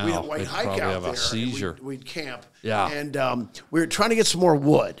 Not now. We'd hike out there. A seizure. We'd camp. Yeah. And we were trying to get some more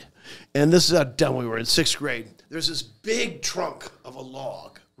wood. And this is how dumb we were in 6th grade. There's this big trunk of a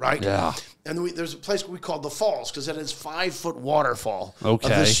log, right? Yeah. And there's a place we called the Falls because it has 5-foot waterfall of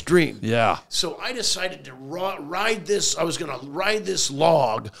the stream. Yeah. So I decided to ride this. I was going to ride this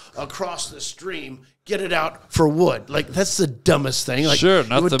log across the stream, get it out for wood. Like, that's the dumbest thing. Like, sure,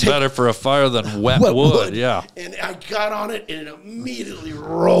 nothing better for a fire than wet wood. Yeah. And I got on it and it immediately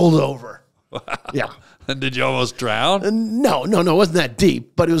rolled over. Yeah. And did you almost drown? No, it wasn't that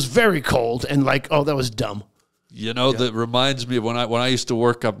deep, but it was very cold and that was dumb. You know, that reminds me of when I used to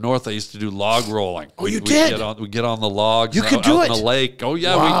work up north, I used to do log rolling. Oh, you did? We'd get on the logs. You could do out it? in the lake. Oh,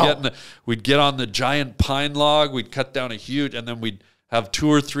 yeah. Wow. We'd get on the giant pine log. We'd cut down a huge, and then we'd have 2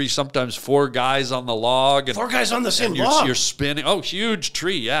 or 3, sometimes 4 guys on the log. And 4 guys on the same log? You're spinning. Oh, huge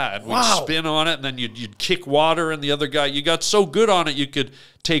tree, yeah. And we'd spin on it, and then you'd kick water, and the other guy, you got so good on it, you could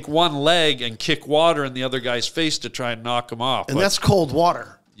take one leg and kick water in the other guy's face to try and knock him off. And that's cold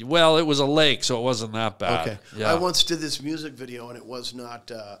water. Well, it was a lake, so it wasn't that bad. Okay. Yeah. I once did this music video, and it was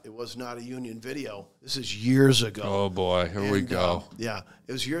not a union video. This is years ago. Oh, boy. Here we go. Yeah,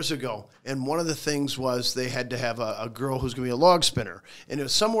 it was years ago. And one of the things was they had to have a girl who's going to be a log spinner. And it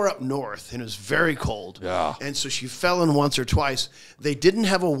was somewhere up north, and it was very cold. Yeah. And so she fell in once or twice. They didn't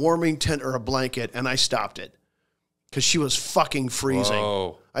have a warming tent or a blanket, and I stopped it because she was fucking freezing.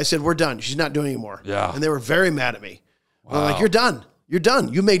 Whoa. I said, we're done. She's not doing it anymore. Yeah. And they were very mad at me. Wow. They're like, you're done. You're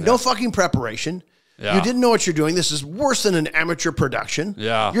done. You made no fucking preparation. Yeah. You didn't know what you're doing. This is worse than an amateur production.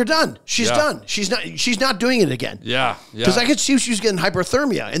 Yeah. You're done. She's done. She's not doing it again. Yeah. Because I could see she was getting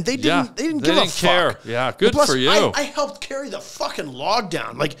hypothermia, and they didn't give a care. fuck. Yeah. Good for you. I helped carry the fucking log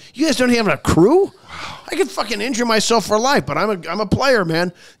down. Like, you guys don't have a crew? I could fucking injure myself for life, but I'm a player,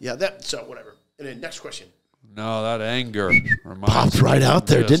 man. Yeah. So whatever. And then next question. No, that anger popped right out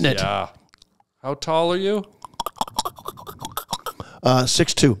there, didn't it? Yeah. How tall are you?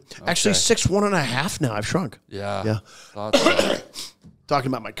 6'2". Actually, 6'1.5" now. I've shrunk. Yeah. Yeah. Thought so.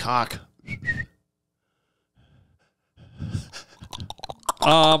 Talking about my cock.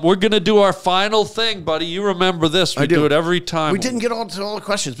 We're going to do our final thing, buddy. You remember this. We do it every time. We didn't get to all the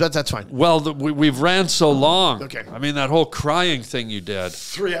questions, but that's fine. Well, we've ran so long. Okay. I mean, that whole crying thing you did.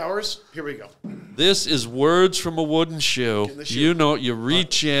 3 hours? Here we go. This is words from a wooden shoe. You know, you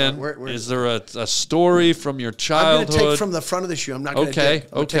reach in. Where is there a story from your childhood? I'm going to take from the front of the shoe. I'm not going to take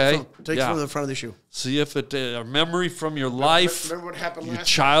from the front of the shoe. See if it a memory from your life. Remember what happened your last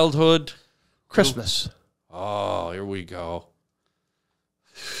childhood. Christmas. Oh, here we go.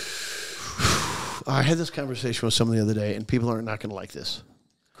 I had this conversation with someone the other day, and people are not going to like this.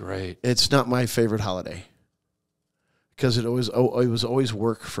 Great. It's not my favorite holiday because it was always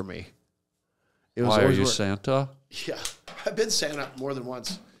work for me. Why are you Santa? Yeah, I've been Santa more than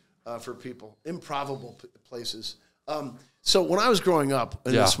once for people, improbable places. So when I was growing up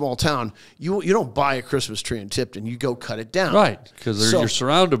in a small town, you don't buy a Christmas tree in Tipton. You go cut it down. Right, because you're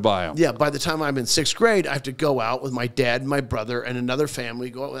surrounded by them. Yeah, by the time I'm in 6th grade, I have to go out with my dad and my brother and another family,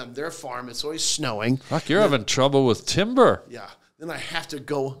 go out on their farm. It's always snowing. Fuck, you're having trouble with timber. Yeah. Then I have to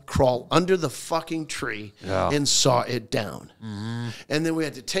go crawl under the fucking tree and saw it down. Mm-hmm. And then we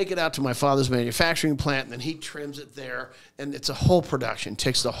had to take it out to my father's manufacturing plant, and then he trims it there, and it's a whole production. It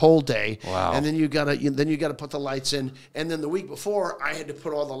takes the whole day. Wow. And then you gotta put the lights in. And then the week before, I had to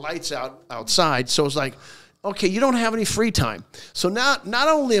put all the lights outside. So it's like, okay, you don't have any free time. So not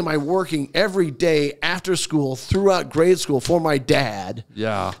only am I working every day after school throughout grade school for my dad.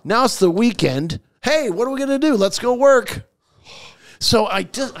 Yeah. Now it's the weekend. Hey, what are we gonna do? Let's go work. So I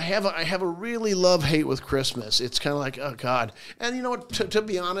have a really love-hate with Christmas. It's kind of like, oh, God. And you know what? To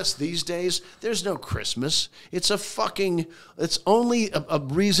be honest, these days, there's no Christmas. It's only a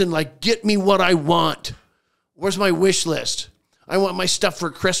reason like, get me what I want. Where's my wish list? I want my stuff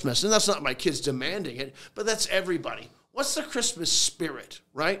for Christmas. And that's not my kids demanding it, but that's everybody. What's the Christmas spirit,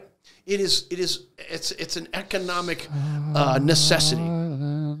 right? It's an economic necessity.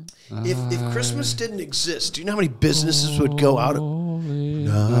 If Christmas didn't exist, do you know how many businesses would go out at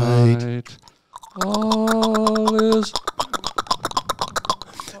night? All is.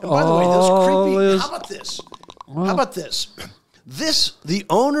 And by the way, this creepy. How about this? The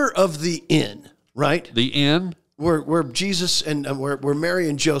owner of the inn, right? The inn? Where Jesus and where Mary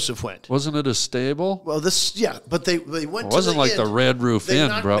and Joseph went. Wasn't it a stable? Well, but they went to the inn. It wasn't like the Red Roof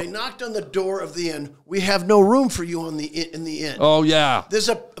Inn, bro. They knocked on the door of the inn. We have no room for you in the inn. Oh, yeah. There's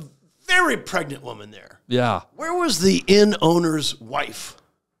a very pregnant woman there. Yeah. Where was the inn owner's wife?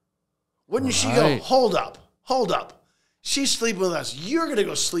 Wouldn't she go, hold up. She's sleeping with us. You're going to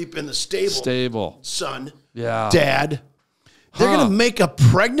go sleep in the stable. Son. Yeah. Dad. They're going to make a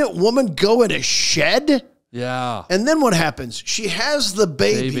pregnant woman go in a shed? Yeah. And then what happens? She has the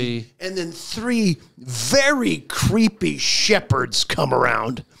baby. And then 3 very creepy shepherds come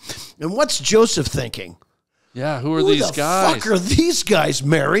around. And what's Joseph thinking? Yeah, who are these guys? Who the fuck are these guys,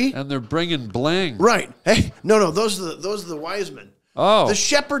 Mary? And they're bringing bling. Right. Hey, no, those are the wise men. Oh. The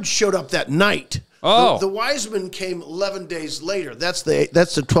shepherds showed up that night. Oh. The wise men came 11 days later. That's the 12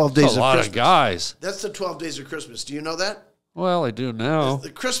 days of Christmas. A lot of guys. That's the 12 days of Christmas. Do you know that? Well, I do now. The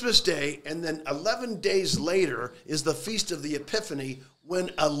Christmas day, and then 11 days later is the Feast of the Epiphany,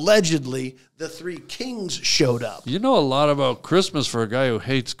 when allegedly the 3 kings showed up. You know a lot about Christmas for a guy who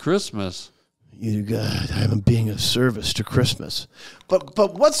hates Christmas. You God, I'm being of service to Christmas.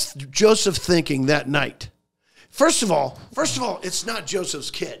 But what's Joseph thinking that night? First of all, it's not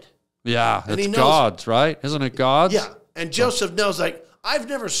Joseph's kid. Yeah, and it's God's, right? Isn't it God's? Yeah, and Joseph knows, like, I've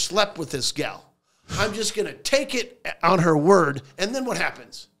never slept with this gal. I'm just going to take it on her word. And then what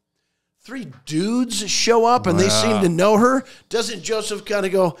happens? 3 dudes show up and they seem to know her. Doesn't Joseph kind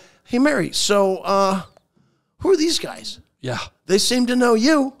of go, hey, Mary, so who are these guys? Yeah. They seem to know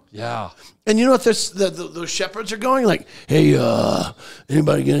you. Yeah. And you know what those shepherds are going? Like, hey,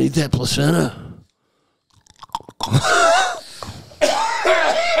 anybody going to eat that placenta?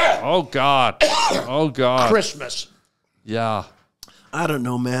 Oh, God. Oh, God. Christmas. Yeah. I don't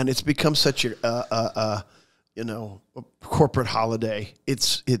know, man. It's become such a corporate holiday.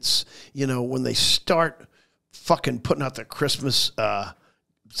 It's when they start fucking putting out the Christmas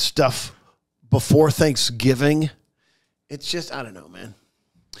stuff before Thanksgiving, it's just, I don't know, man.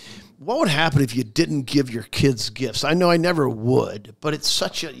 What would happen if you didn't give your kids gifts? I know I never would, but it's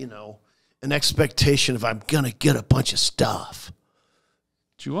such a, an expectation of I'm going to get a bunch of stuff.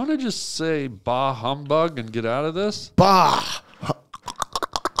 Do you want to just say bah humbug and get out of this? Bah.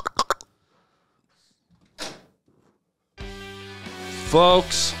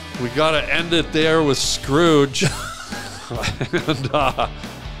 Folks, we got to end it there with Scrooge. And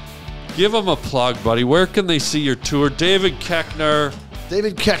give them a plug, buddy. Where can they see your tour? David Koechner,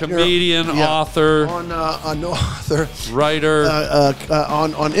 David Koechner, comedian, author, on author, writer.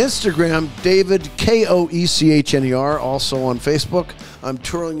 On Instagram, David Koechner. Also on Facebook. I'm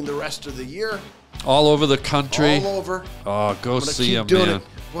touring the rest of the year. All over the country. All over. Oh, go see him, doing man. it.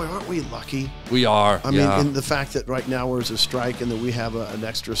 Boy, aren't we lucky? We are. I mean, in the fact that right now there's a strike and that we have an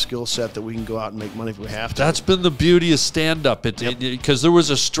extra skill set that we can go out and make money if we have to. That's been the beauty of stand-up. Because there was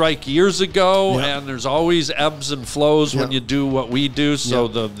a strike years ago, and there's always ebbs and flows when you do what we do. So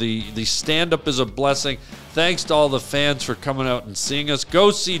the stand-up is a blessing. Thanks to all the fans for coming out and seeing us.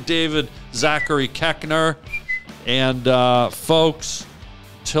 Go see David Zachary Koechner. And, folks,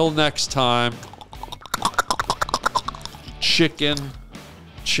 till next time, chicken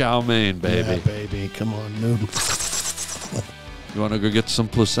chow mein, baby. Yeah, baby. Come on, noodle. You want to go get some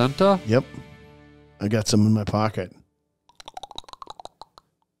placenta? Yep. I got some in my pocket.